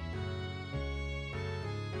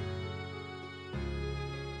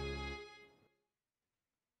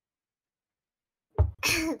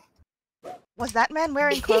 Was that man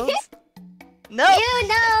wearing clothes? No! Ew,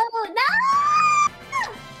 no!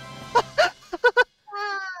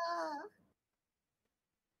 Oh.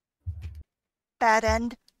 Bad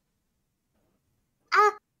end.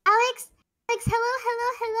 Alex,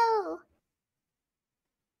 hello.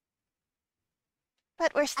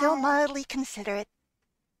 But we're still mildly considerate.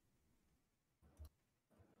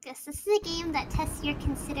 This is a game that tests your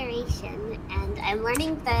consideration, and I'm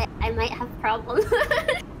learning that I might have problems.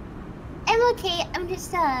 I'm okay, I'm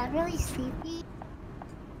just really sleepy.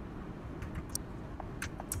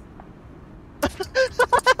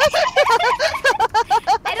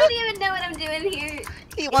 I don't even know what I'm doing here.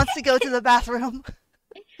 He wants to go to the bathroom.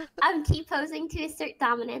 I'm T-posing to assert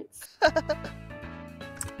dominance.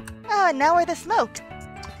 Oh, and now we're the smoke.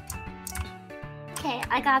 Okay,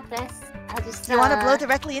 I got this. I'll just You want to blow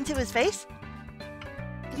directly into his face?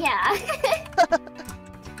 Yeah.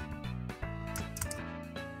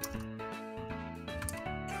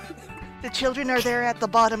 The children are there at the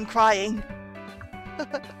bottom crying.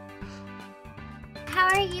 How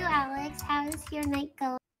are you, Alex? How is your night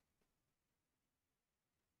going?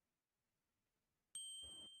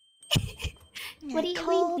 What do you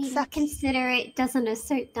mean being considerate doesn't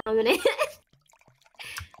assert dominance?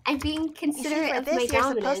 I'm being considerate of my dominance.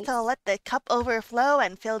 You're supposed to let the cup overflow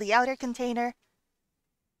and fill the outer container.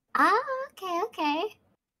 Ah, okay.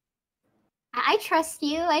 I trust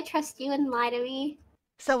you. I trust you and lie to me.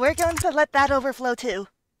 So we're going to let that overflow too.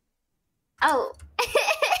 Oh.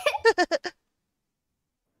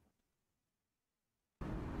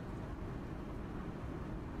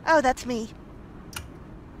 Oh, that's me.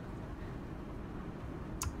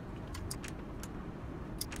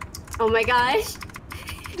 Oh my gosh.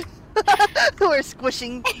 We're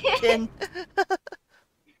squishing tin.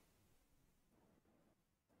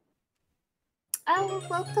 Oh,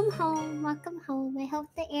 welcome home. Welcome home. I hope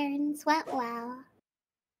the errands went well.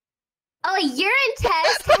 Oh, a urine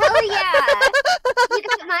test? Hell yeah! You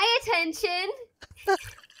got my attention.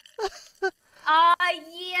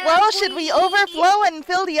 Yeah. Well, should we overflow and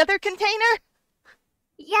fill the other container?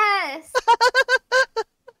 Yes.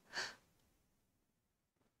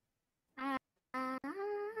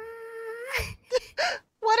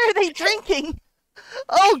 What are they drinking?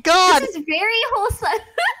 Oh God! This is very wholesome.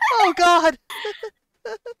 Oh God!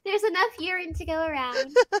 There's enough urine to go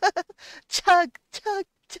around. Chug, chug,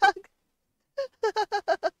 chug.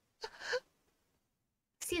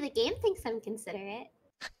 See, the game thinks I'm considerate.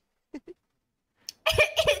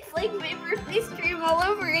 It's like my birthday stream all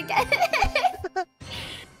over again.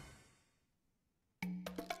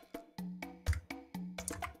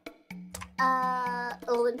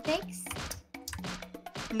 Olympics?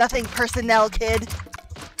 Nothing personnel, kid.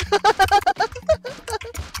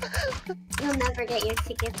 You'll never get your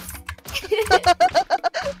tickets.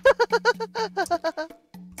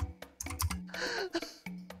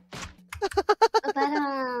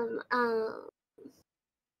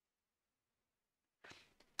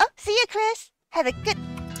 Oh, see you, Chris. Have a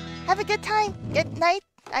good time. Good night.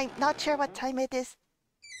 I'm not sure what time it is.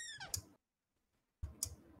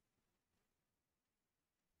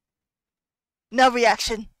 No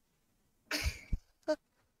reaction.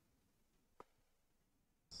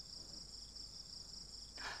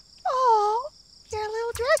 Oh, you're a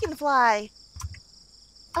little dragonfly.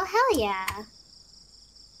 Oh, hell yeah.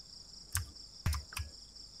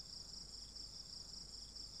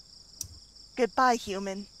 Goodbye,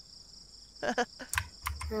 human.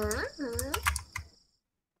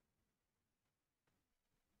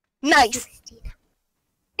 Nice.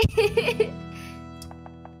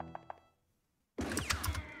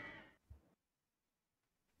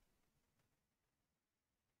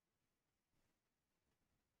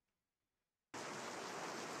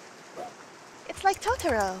 It's like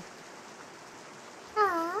Totoro.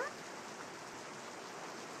 Aww.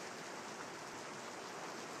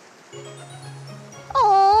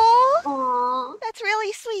 Aww. That's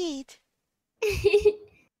really sweet.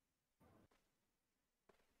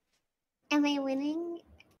 Am I winning?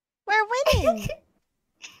 We're winning.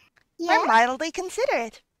 Yeah? We're mildly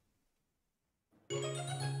considerate.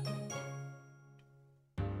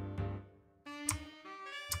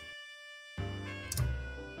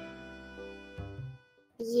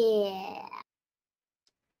 Yeah.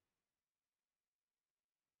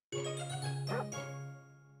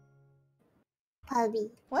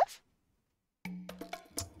 Puppy. What?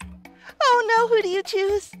 Oh no, who do you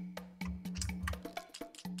choose?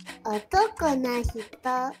 男の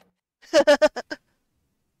人。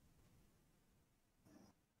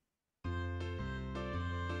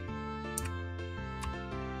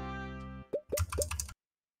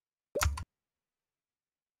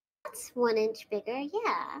That's 1 inch bigger,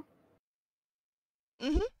 yeah.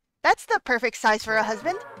 That's the perfect size for a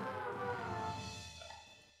husband.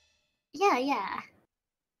 Yeah, yeah.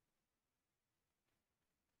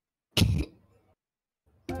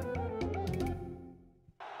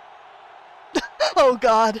 Oh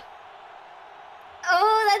God.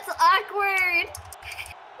 Oh, that's awkward.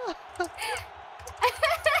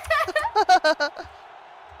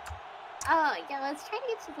 Oh, yeah, let's try to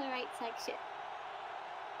get to the right section.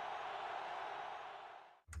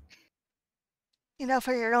 You know,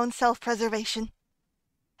 for your own self-preservation.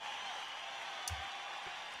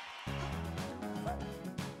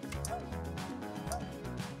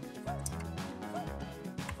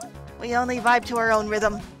 We only vibe to our own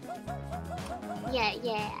rhythm. Yeah,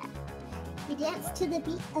 yeah. We dance to the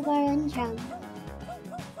beat of our own drum.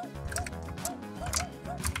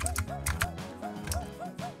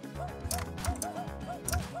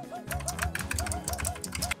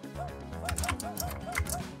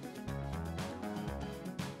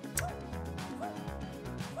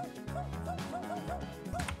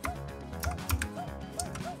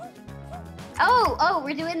 Oh,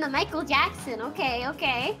 we're doing the Michael Jackson. Okay,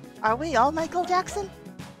 okay. Are we all Michael Jackson?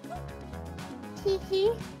 Hee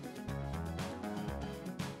hee.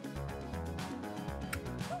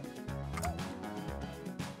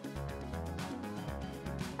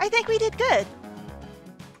 I think we did good.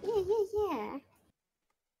 Yeah, yeah, yeah.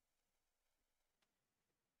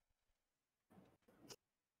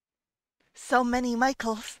 So many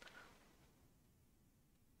Michaels.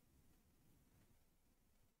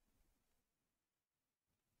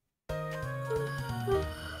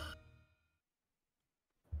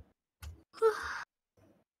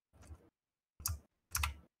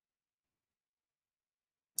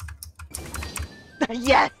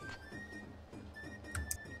 Yes!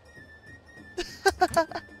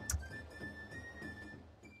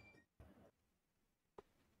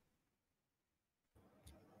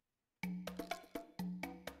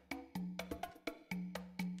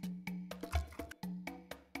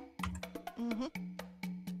 Mm-hmm.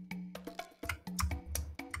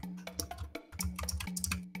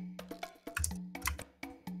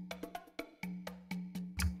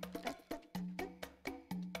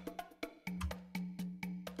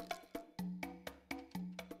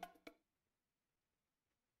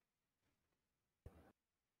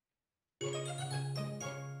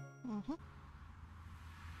 Mm-hmm.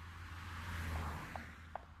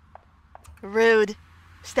 Rude.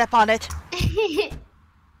 Step on it.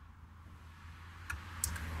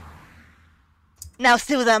 Now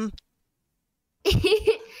sue them.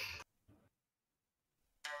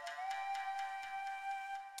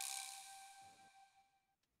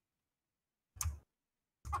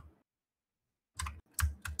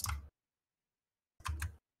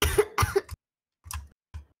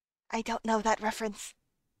 I don't know that reference.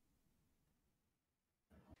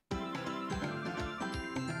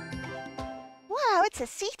 Wow, it's a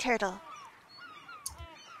sea turtle.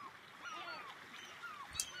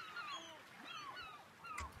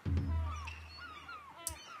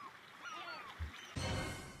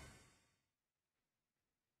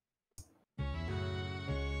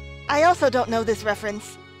 I also don't know this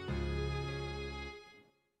reference.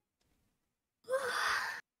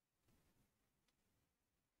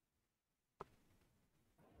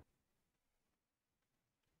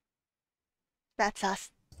 That's us.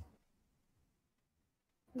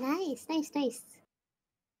 Nice, nice, nice.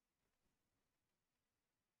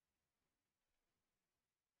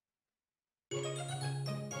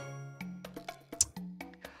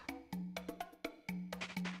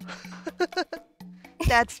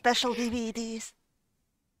 Dad's special DVDs.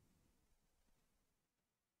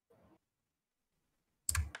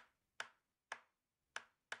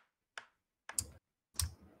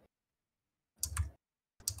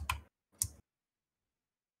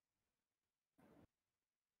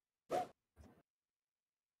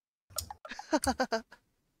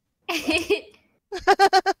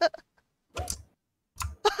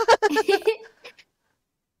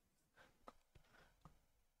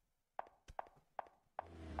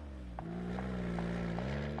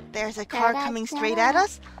 There's a car coming straight at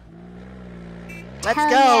us. Let's Hell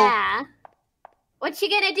go. Yeah. What you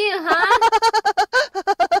gonna do,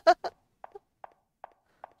 huh?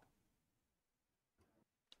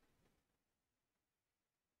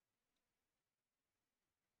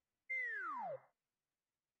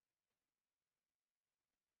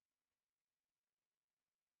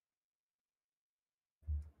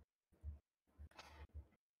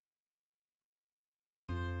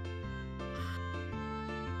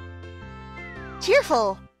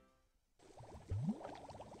 Cheerful.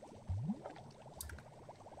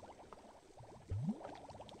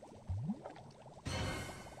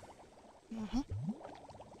 Mm-hmm.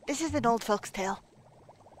 This is an old folks' tale.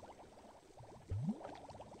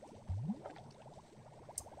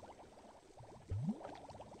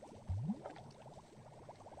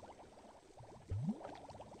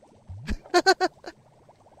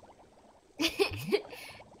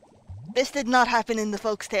 This did not happen in the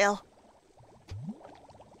folks' tale.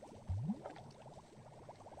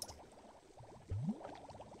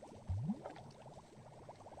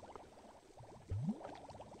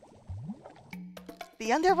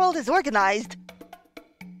 The underworld is organized.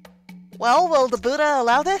 Well, will the Buddha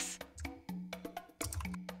allow this?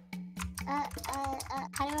 How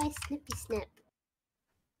do I snippy snip?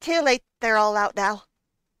 Too late, they're all out now.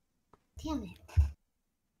 Damn it.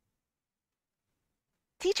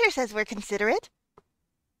 Teacher says we're considerate.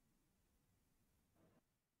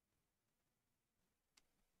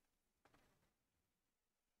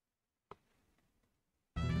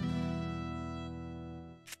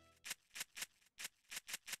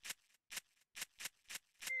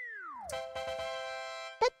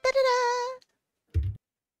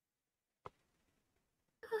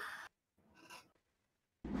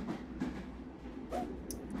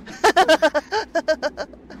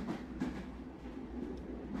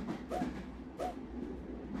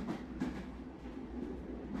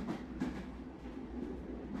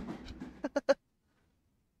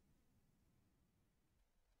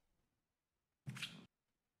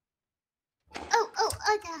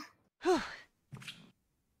 Aga.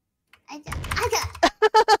 Aga. Aga.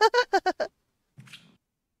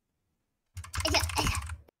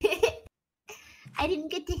 I didn't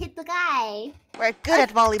get to hit the guy. We're good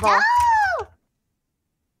at volleyball. No!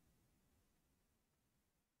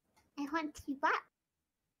 I want to back.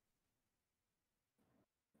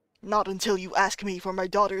 Not until you ask me for my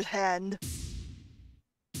daughter's hand.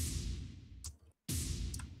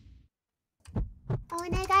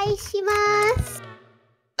 Onegaishimasu.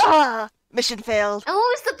 Ah! Mission failed. And what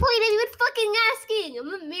was the point of even fucking asking?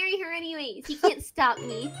 I'm gonna marry her anyways. He can't stop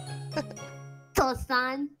me.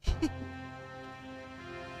 Tosan.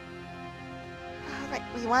 Alright,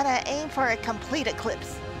 we want to aim for a complete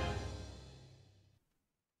eclipse.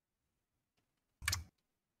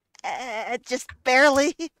 Just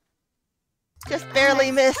barely. Just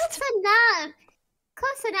barely missed. Close enough.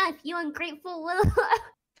 Close enough, you ungrateful little...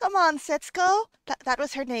 Come on, Setsuko. That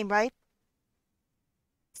was her name, right?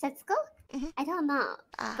 Setsuko? I don't know.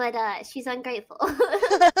 But she's ungrateful.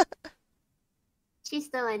 She's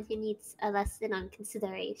the one who needs a lesson on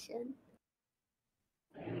consideration.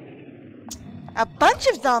 A bunch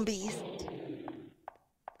of zombies!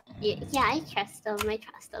 Yeah, I trust them. I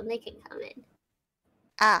trust them. They can come in.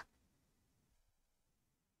 Ah.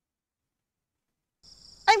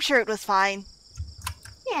 I'm sure it was fine.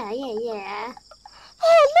 Yeah.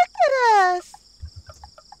 Oh, look at us!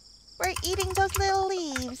 We're eating those little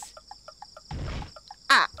leaves.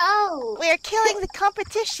 Ah. Oh! We're killing the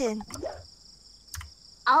competition.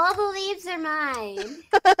 All the leaves are mine.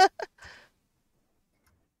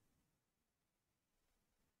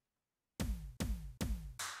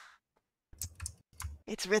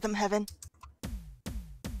 It's rhythm heaven.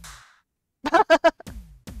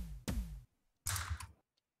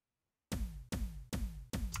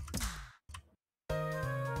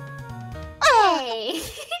 Hey!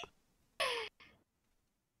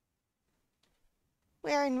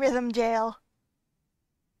 We're in rhythm jail.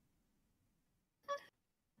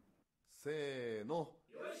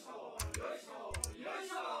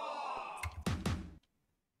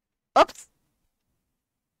 Oops.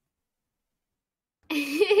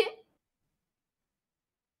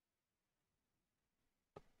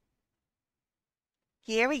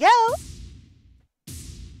 Here we go.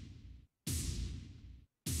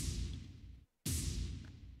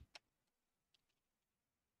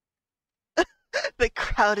 The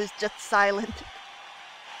crowd is just silent.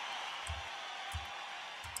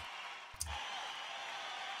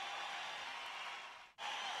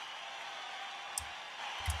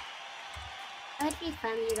 That would be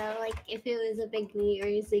funny though, like if it was a big New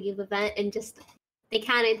Year's Eve event and just they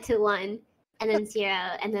counted to 1 and then 0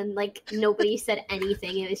 and then like nobody said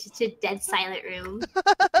anything. It was just a dead silent room.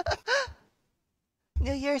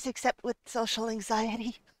 New Year's except with social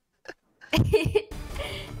anxiety.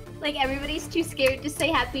 Like everybody's too scared to say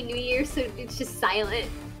Happy New Year, so it's just silent.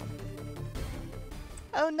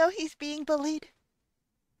 Oh no, he's being bullied.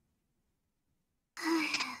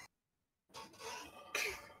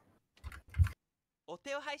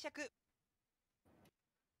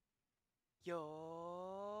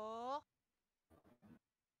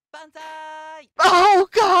 Oh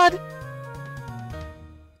God!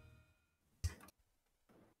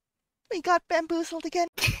 We got bamboozled again.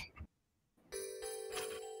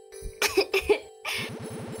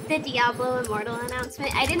 The Diablo Immortal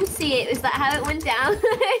announcement. I didn't see it. Was that how it went down?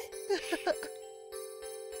 Look!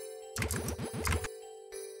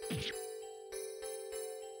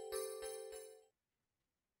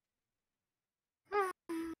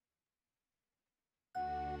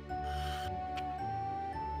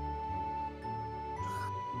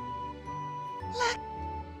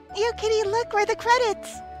 neokitty, look! Where are the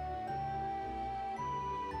credits?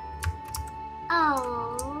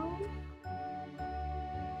 Oh.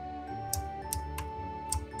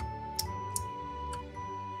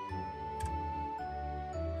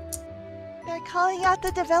 They're calling out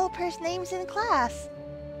the developers' names in class.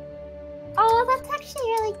 Oh, that's actually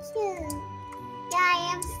really cute. Yeah,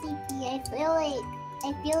 I am sleepy. I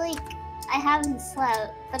feel like I haven't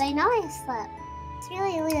slept, but I know I slept. It's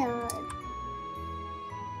really weird.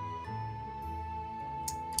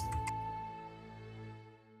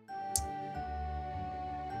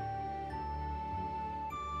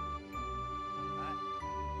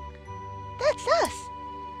 That's us.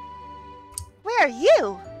 Where are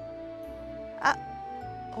you?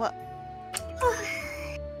 What?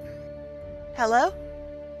 Hello?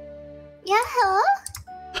 Yeah, hello?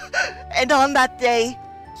 And on that day,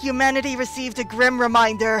 humanity received a grim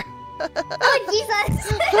reminder. Oh, Jesus!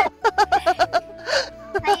 It's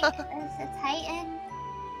a Titan.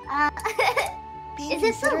 Being Is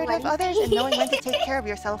this a considerate of one others thing? and knowing when to take care of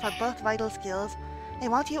yourself are both vital skills. I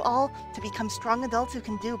want you all to become strong adults who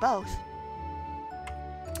can do both.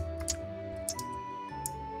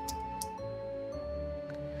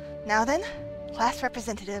 Now then, class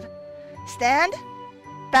representative. Stand,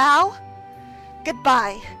 bow,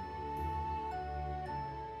 goodbye.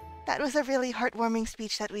 That was a really heartwarming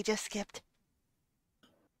speech that we just skipped.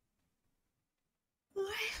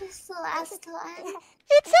 What was the last one?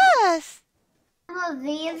 It's us! I'm a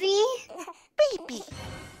baby? Baby!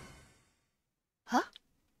 Huh?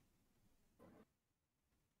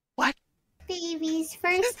 What? Baby's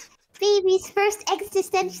first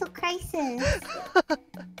existential crisis.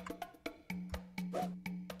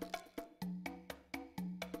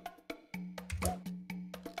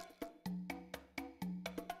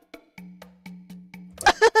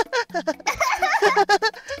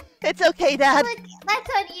 It's okay, Dad. Look, that's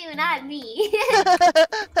on you, not me.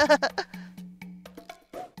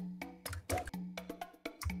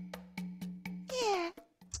 Yeah.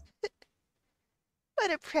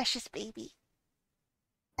 What a precious baby.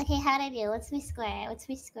 Okay, how'd I do? What's my score?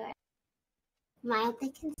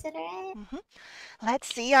 Mildly considerate?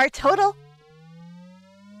 Let's see our total.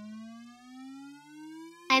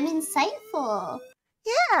 I'm insightful.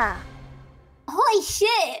 Yeah. Holy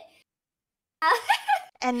shit!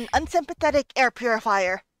 An unsympathetic air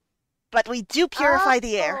purifier. But we do purify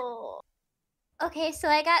the air. Okay, so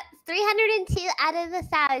I got 302 out of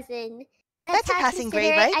 1,000. That's a how passing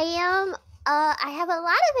grade, considerate right? I am. I have a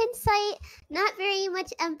lot of insight, not very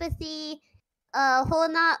much empathy, a whole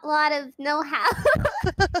lot of know-how.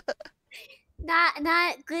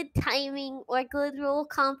 not good timing or good rule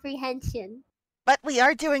comprehension. But we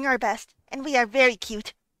are doing our best, and we are very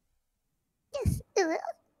cute. Yes, it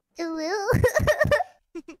will.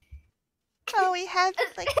 Oh, we have,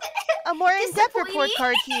 like, a more in-depth report Disappointing.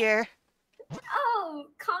 card here. Oh,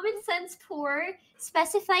 common sense poor,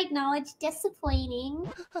 specified knowledge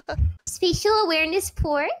disappointing, spatial awareness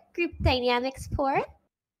poor, group dynamics poor,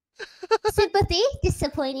 sympathy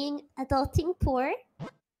disappointing, adulting poor,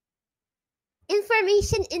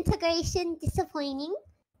 information integration disappointing,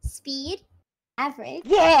 speed average.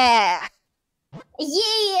 Yeah!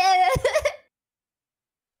 Yeah!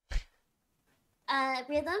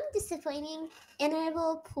 Rhythm disappointing,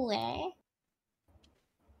 interval poor.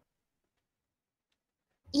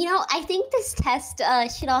 You know, I think this test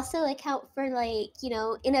should also account for, like, you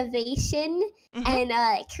know, innovation and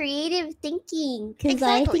creative thinking, because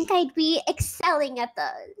Exactly. I think I'd be excelling at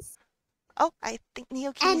those. Oh, I think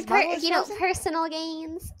neokitty's model is frozen? Personal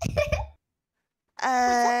gains.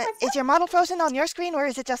 Is your model frozen on your screen, or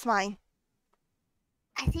is it just mine?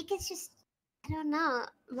 I think it's just, I don't know.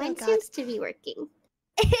 Mine God. seems to be working.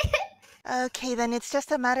 Okay, then it's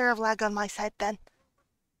just a matter of lag on my side then.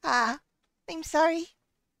 I'm sorry.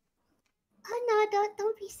 Oh no,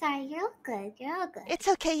 don't be sorry. You're all good. It's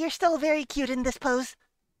okay, you're still very cute in this pose.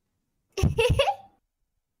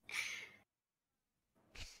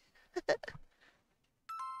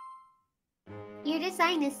 Your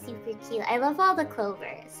design is super cute. I love all the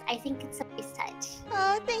clovers. I think it's a nice touch.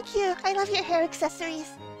 Oh, thank you. I love your hair accessories.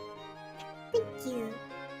 Thank you.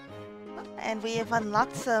 And we have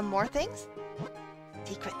unlocked some more things.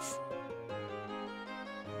 Secrets.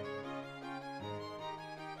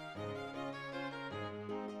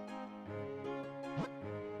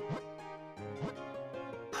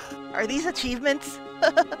 Are these achievements?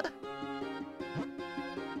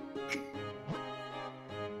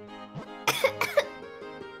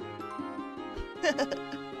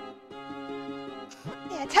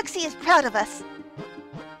 Yeah, Tuxie is proud of us.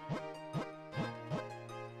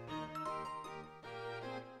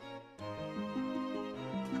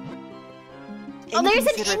 Oh, there's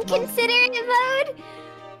an inconsiderate mode?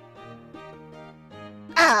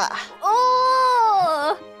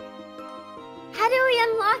 Oh! How do we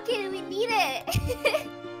unlock it? We need it.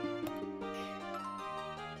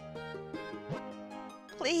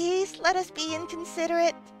 Please, let us be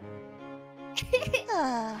inconsiderate.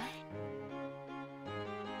 Well,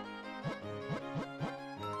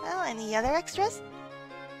 any other extras?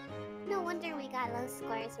 No wonder we got low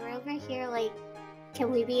scores. We're over here like,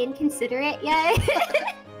 can we be inconsiderate yet?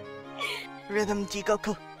 Rhythm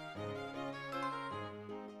Jigoku.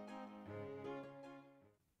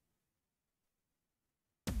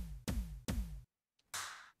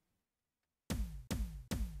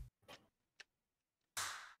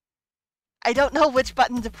 I don't know which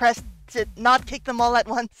button to press to not kick them all at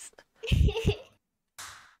once.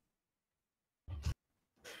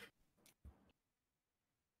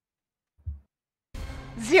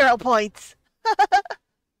 0 points.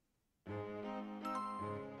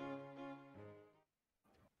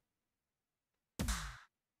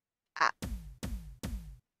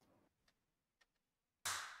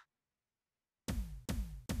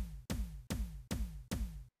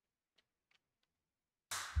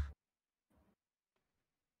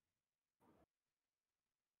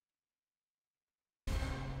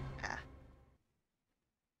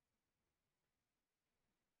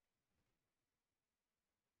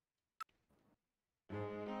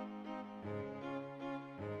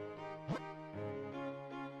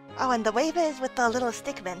 Oh, and the wave is with the little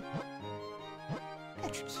stickman.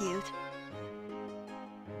 That's cute.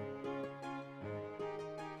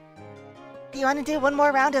 Do you want to do one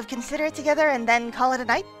more round of Consider It together and then call it a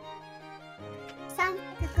night? Sounds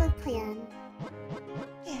like a good plan.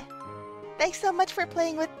 Yeah. Thanks so much for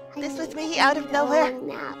playing with this with me out of nowhere. A long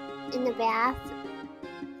nap in the bath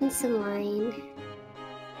and some wine.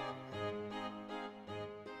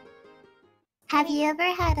 Have you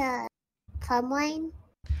ever had a plum wine?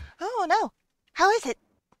 Oh no. How is it?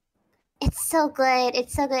 It's so good.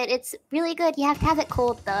 It's so good. It's really good. You have to have it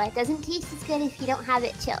cold though. It doesn't taste as good if you don't have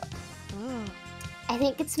it chilled. Ooh. I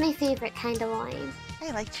think it's my favorite kind of wine.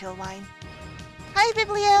 I like chill wine. Hi,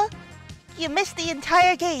 Biblio! You missed the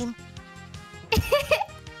entire game.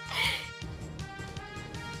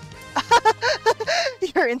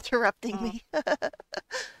 You're interrupting me.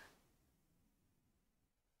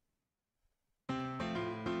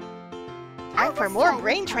 Time for more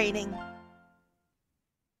brain training.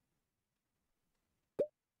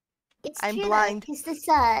 I'm blind. Because this,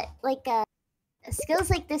 skills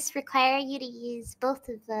like this require you to use both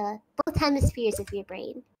hemispheres of your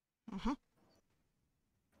brain. Mm-hmm.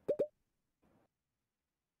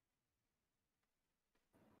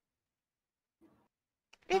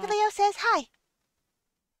 Biblio says hi.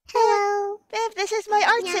 Hello. Viv, this is my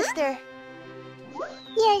art Yeah? sister.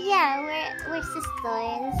 Yeah, we're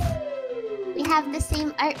sisters. We have the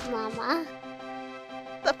same art mama.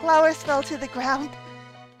 The flowers fell to the ground.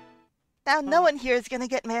 Now no one here is gonna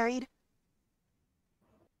get married.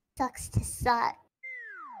 Sucks to suck.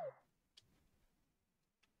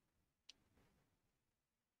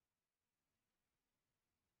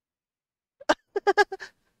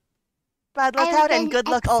 Bad luck out and good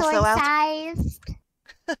luck also out.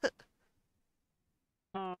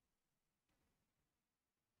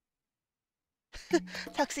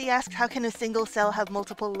 Tuxie asks, how can a single cell have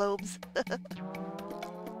multiple lobes?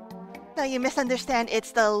 No, you misunderstand.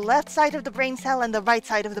 It's the left side of the brain cell and the right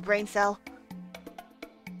side of the brain cell.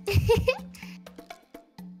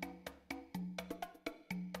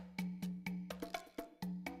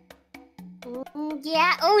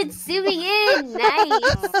 Yeah, oh, it's zooming in.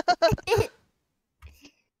 Nice.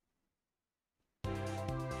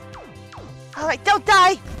 Alright, don't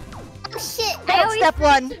die! Oh shit! That's step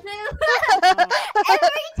one. Every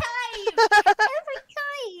time! Every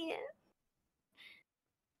time!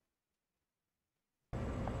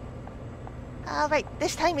 Alright,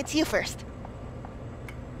 this time it's you first.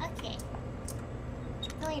 Okay.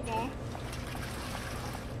 Go there.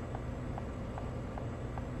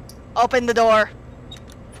 Open the door.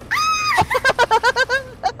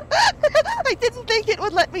 I didn't think it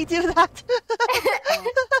would let me do that.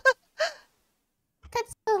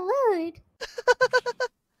 That's so rude.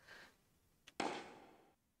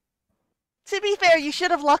 To be fair, you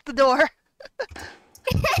should have locked the door.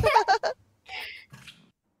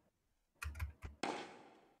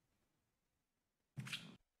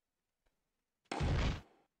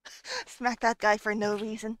 Smack that guy for no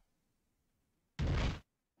reason.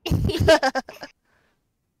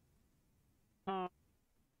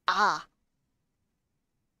 Ah.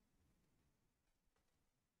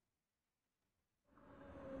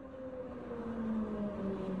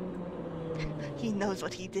 He knows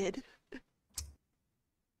what he did.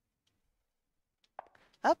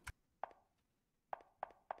 Up.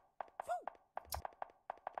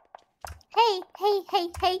 Hey, no!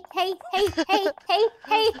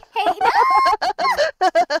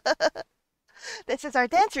 This is our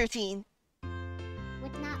dance routine.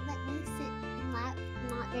 Would not let me sit and laugh.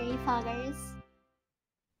 Not very foggers.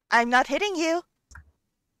 I'm not hitting you.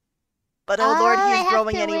 But oh lord, he's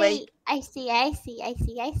growing anyway. Wait. I see.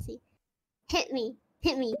 Hit me,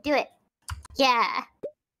 do it. Yeah.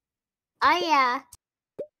 Oh yeah.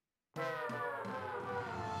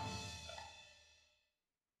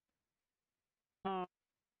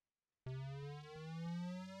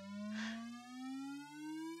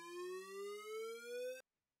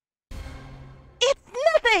 It's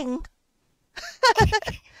nothing!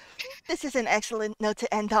 This is an excellent note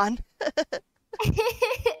to end on.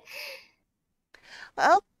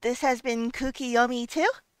 Well, this has been Kukiyomi too.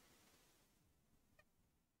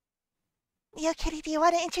 Neokitty, do you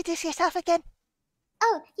want to introduce yourself again?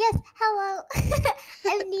 Oh, yes, hello.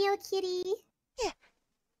 I'm Neokitty. Yeah,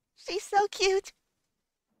 she's so cute.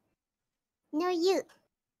 No, you.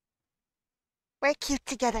 We're cute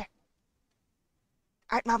together.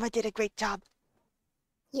 Art Mama did a great job.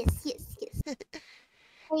 Yes.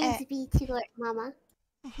 Praise be to Lord Mama.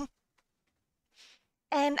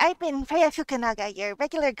 And I've been Freya Fukunaga, your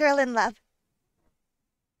regular girl in love.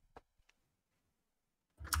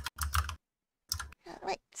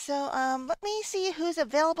 Alright, so, let me see who's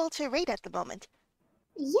available to raid at the moment.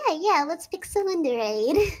 Yeah, let's pick someone to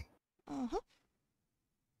raid. Mm-hmm.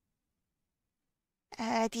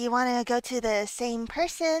 Do you want to go to the same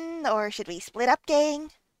person, or should we split up,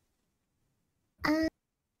 gang?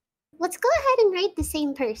 Let's go ahead and raid the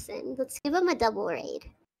same person. Let's give him a double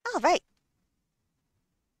raid. All right.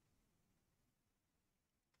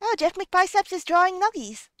 Oh, Jeff McBiceps is drawing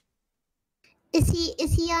nuggies. Is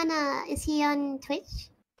he on Twitch?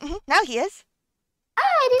 Mm-hmm. Now he is. Oh,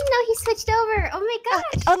 I didn't know he switched over. Oh my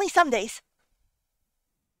gosh. Only some days.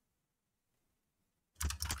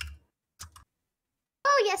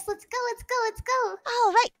 Oh yes, let's go.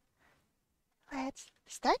 All right. Let's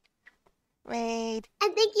start. Raid.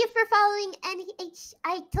 And thank you for following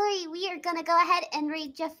NHI3. We are gonna go ahead and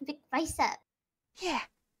raid Jeff McBicep. Yeah.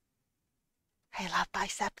 I love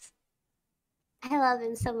biceps. I love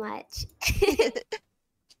him so much.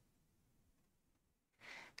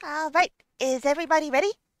 All right. Is everybody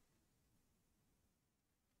ready?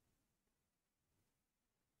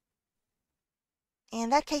 In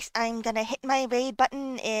that case, I'm gonna hit my raid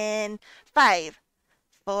button in 5,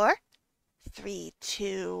 4, 3,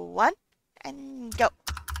 2, 1, and go.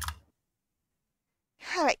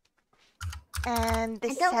 All right. And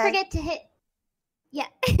this And don't forget to hit. Yeah.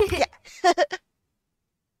 Yeah.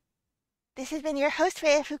 This has been your host,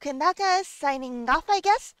 Rhea Fukunaga, signing off, I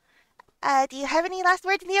guess. Do you have any last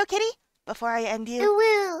words, neokitty, before I end you? I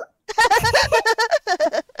will.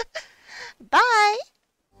 Bye!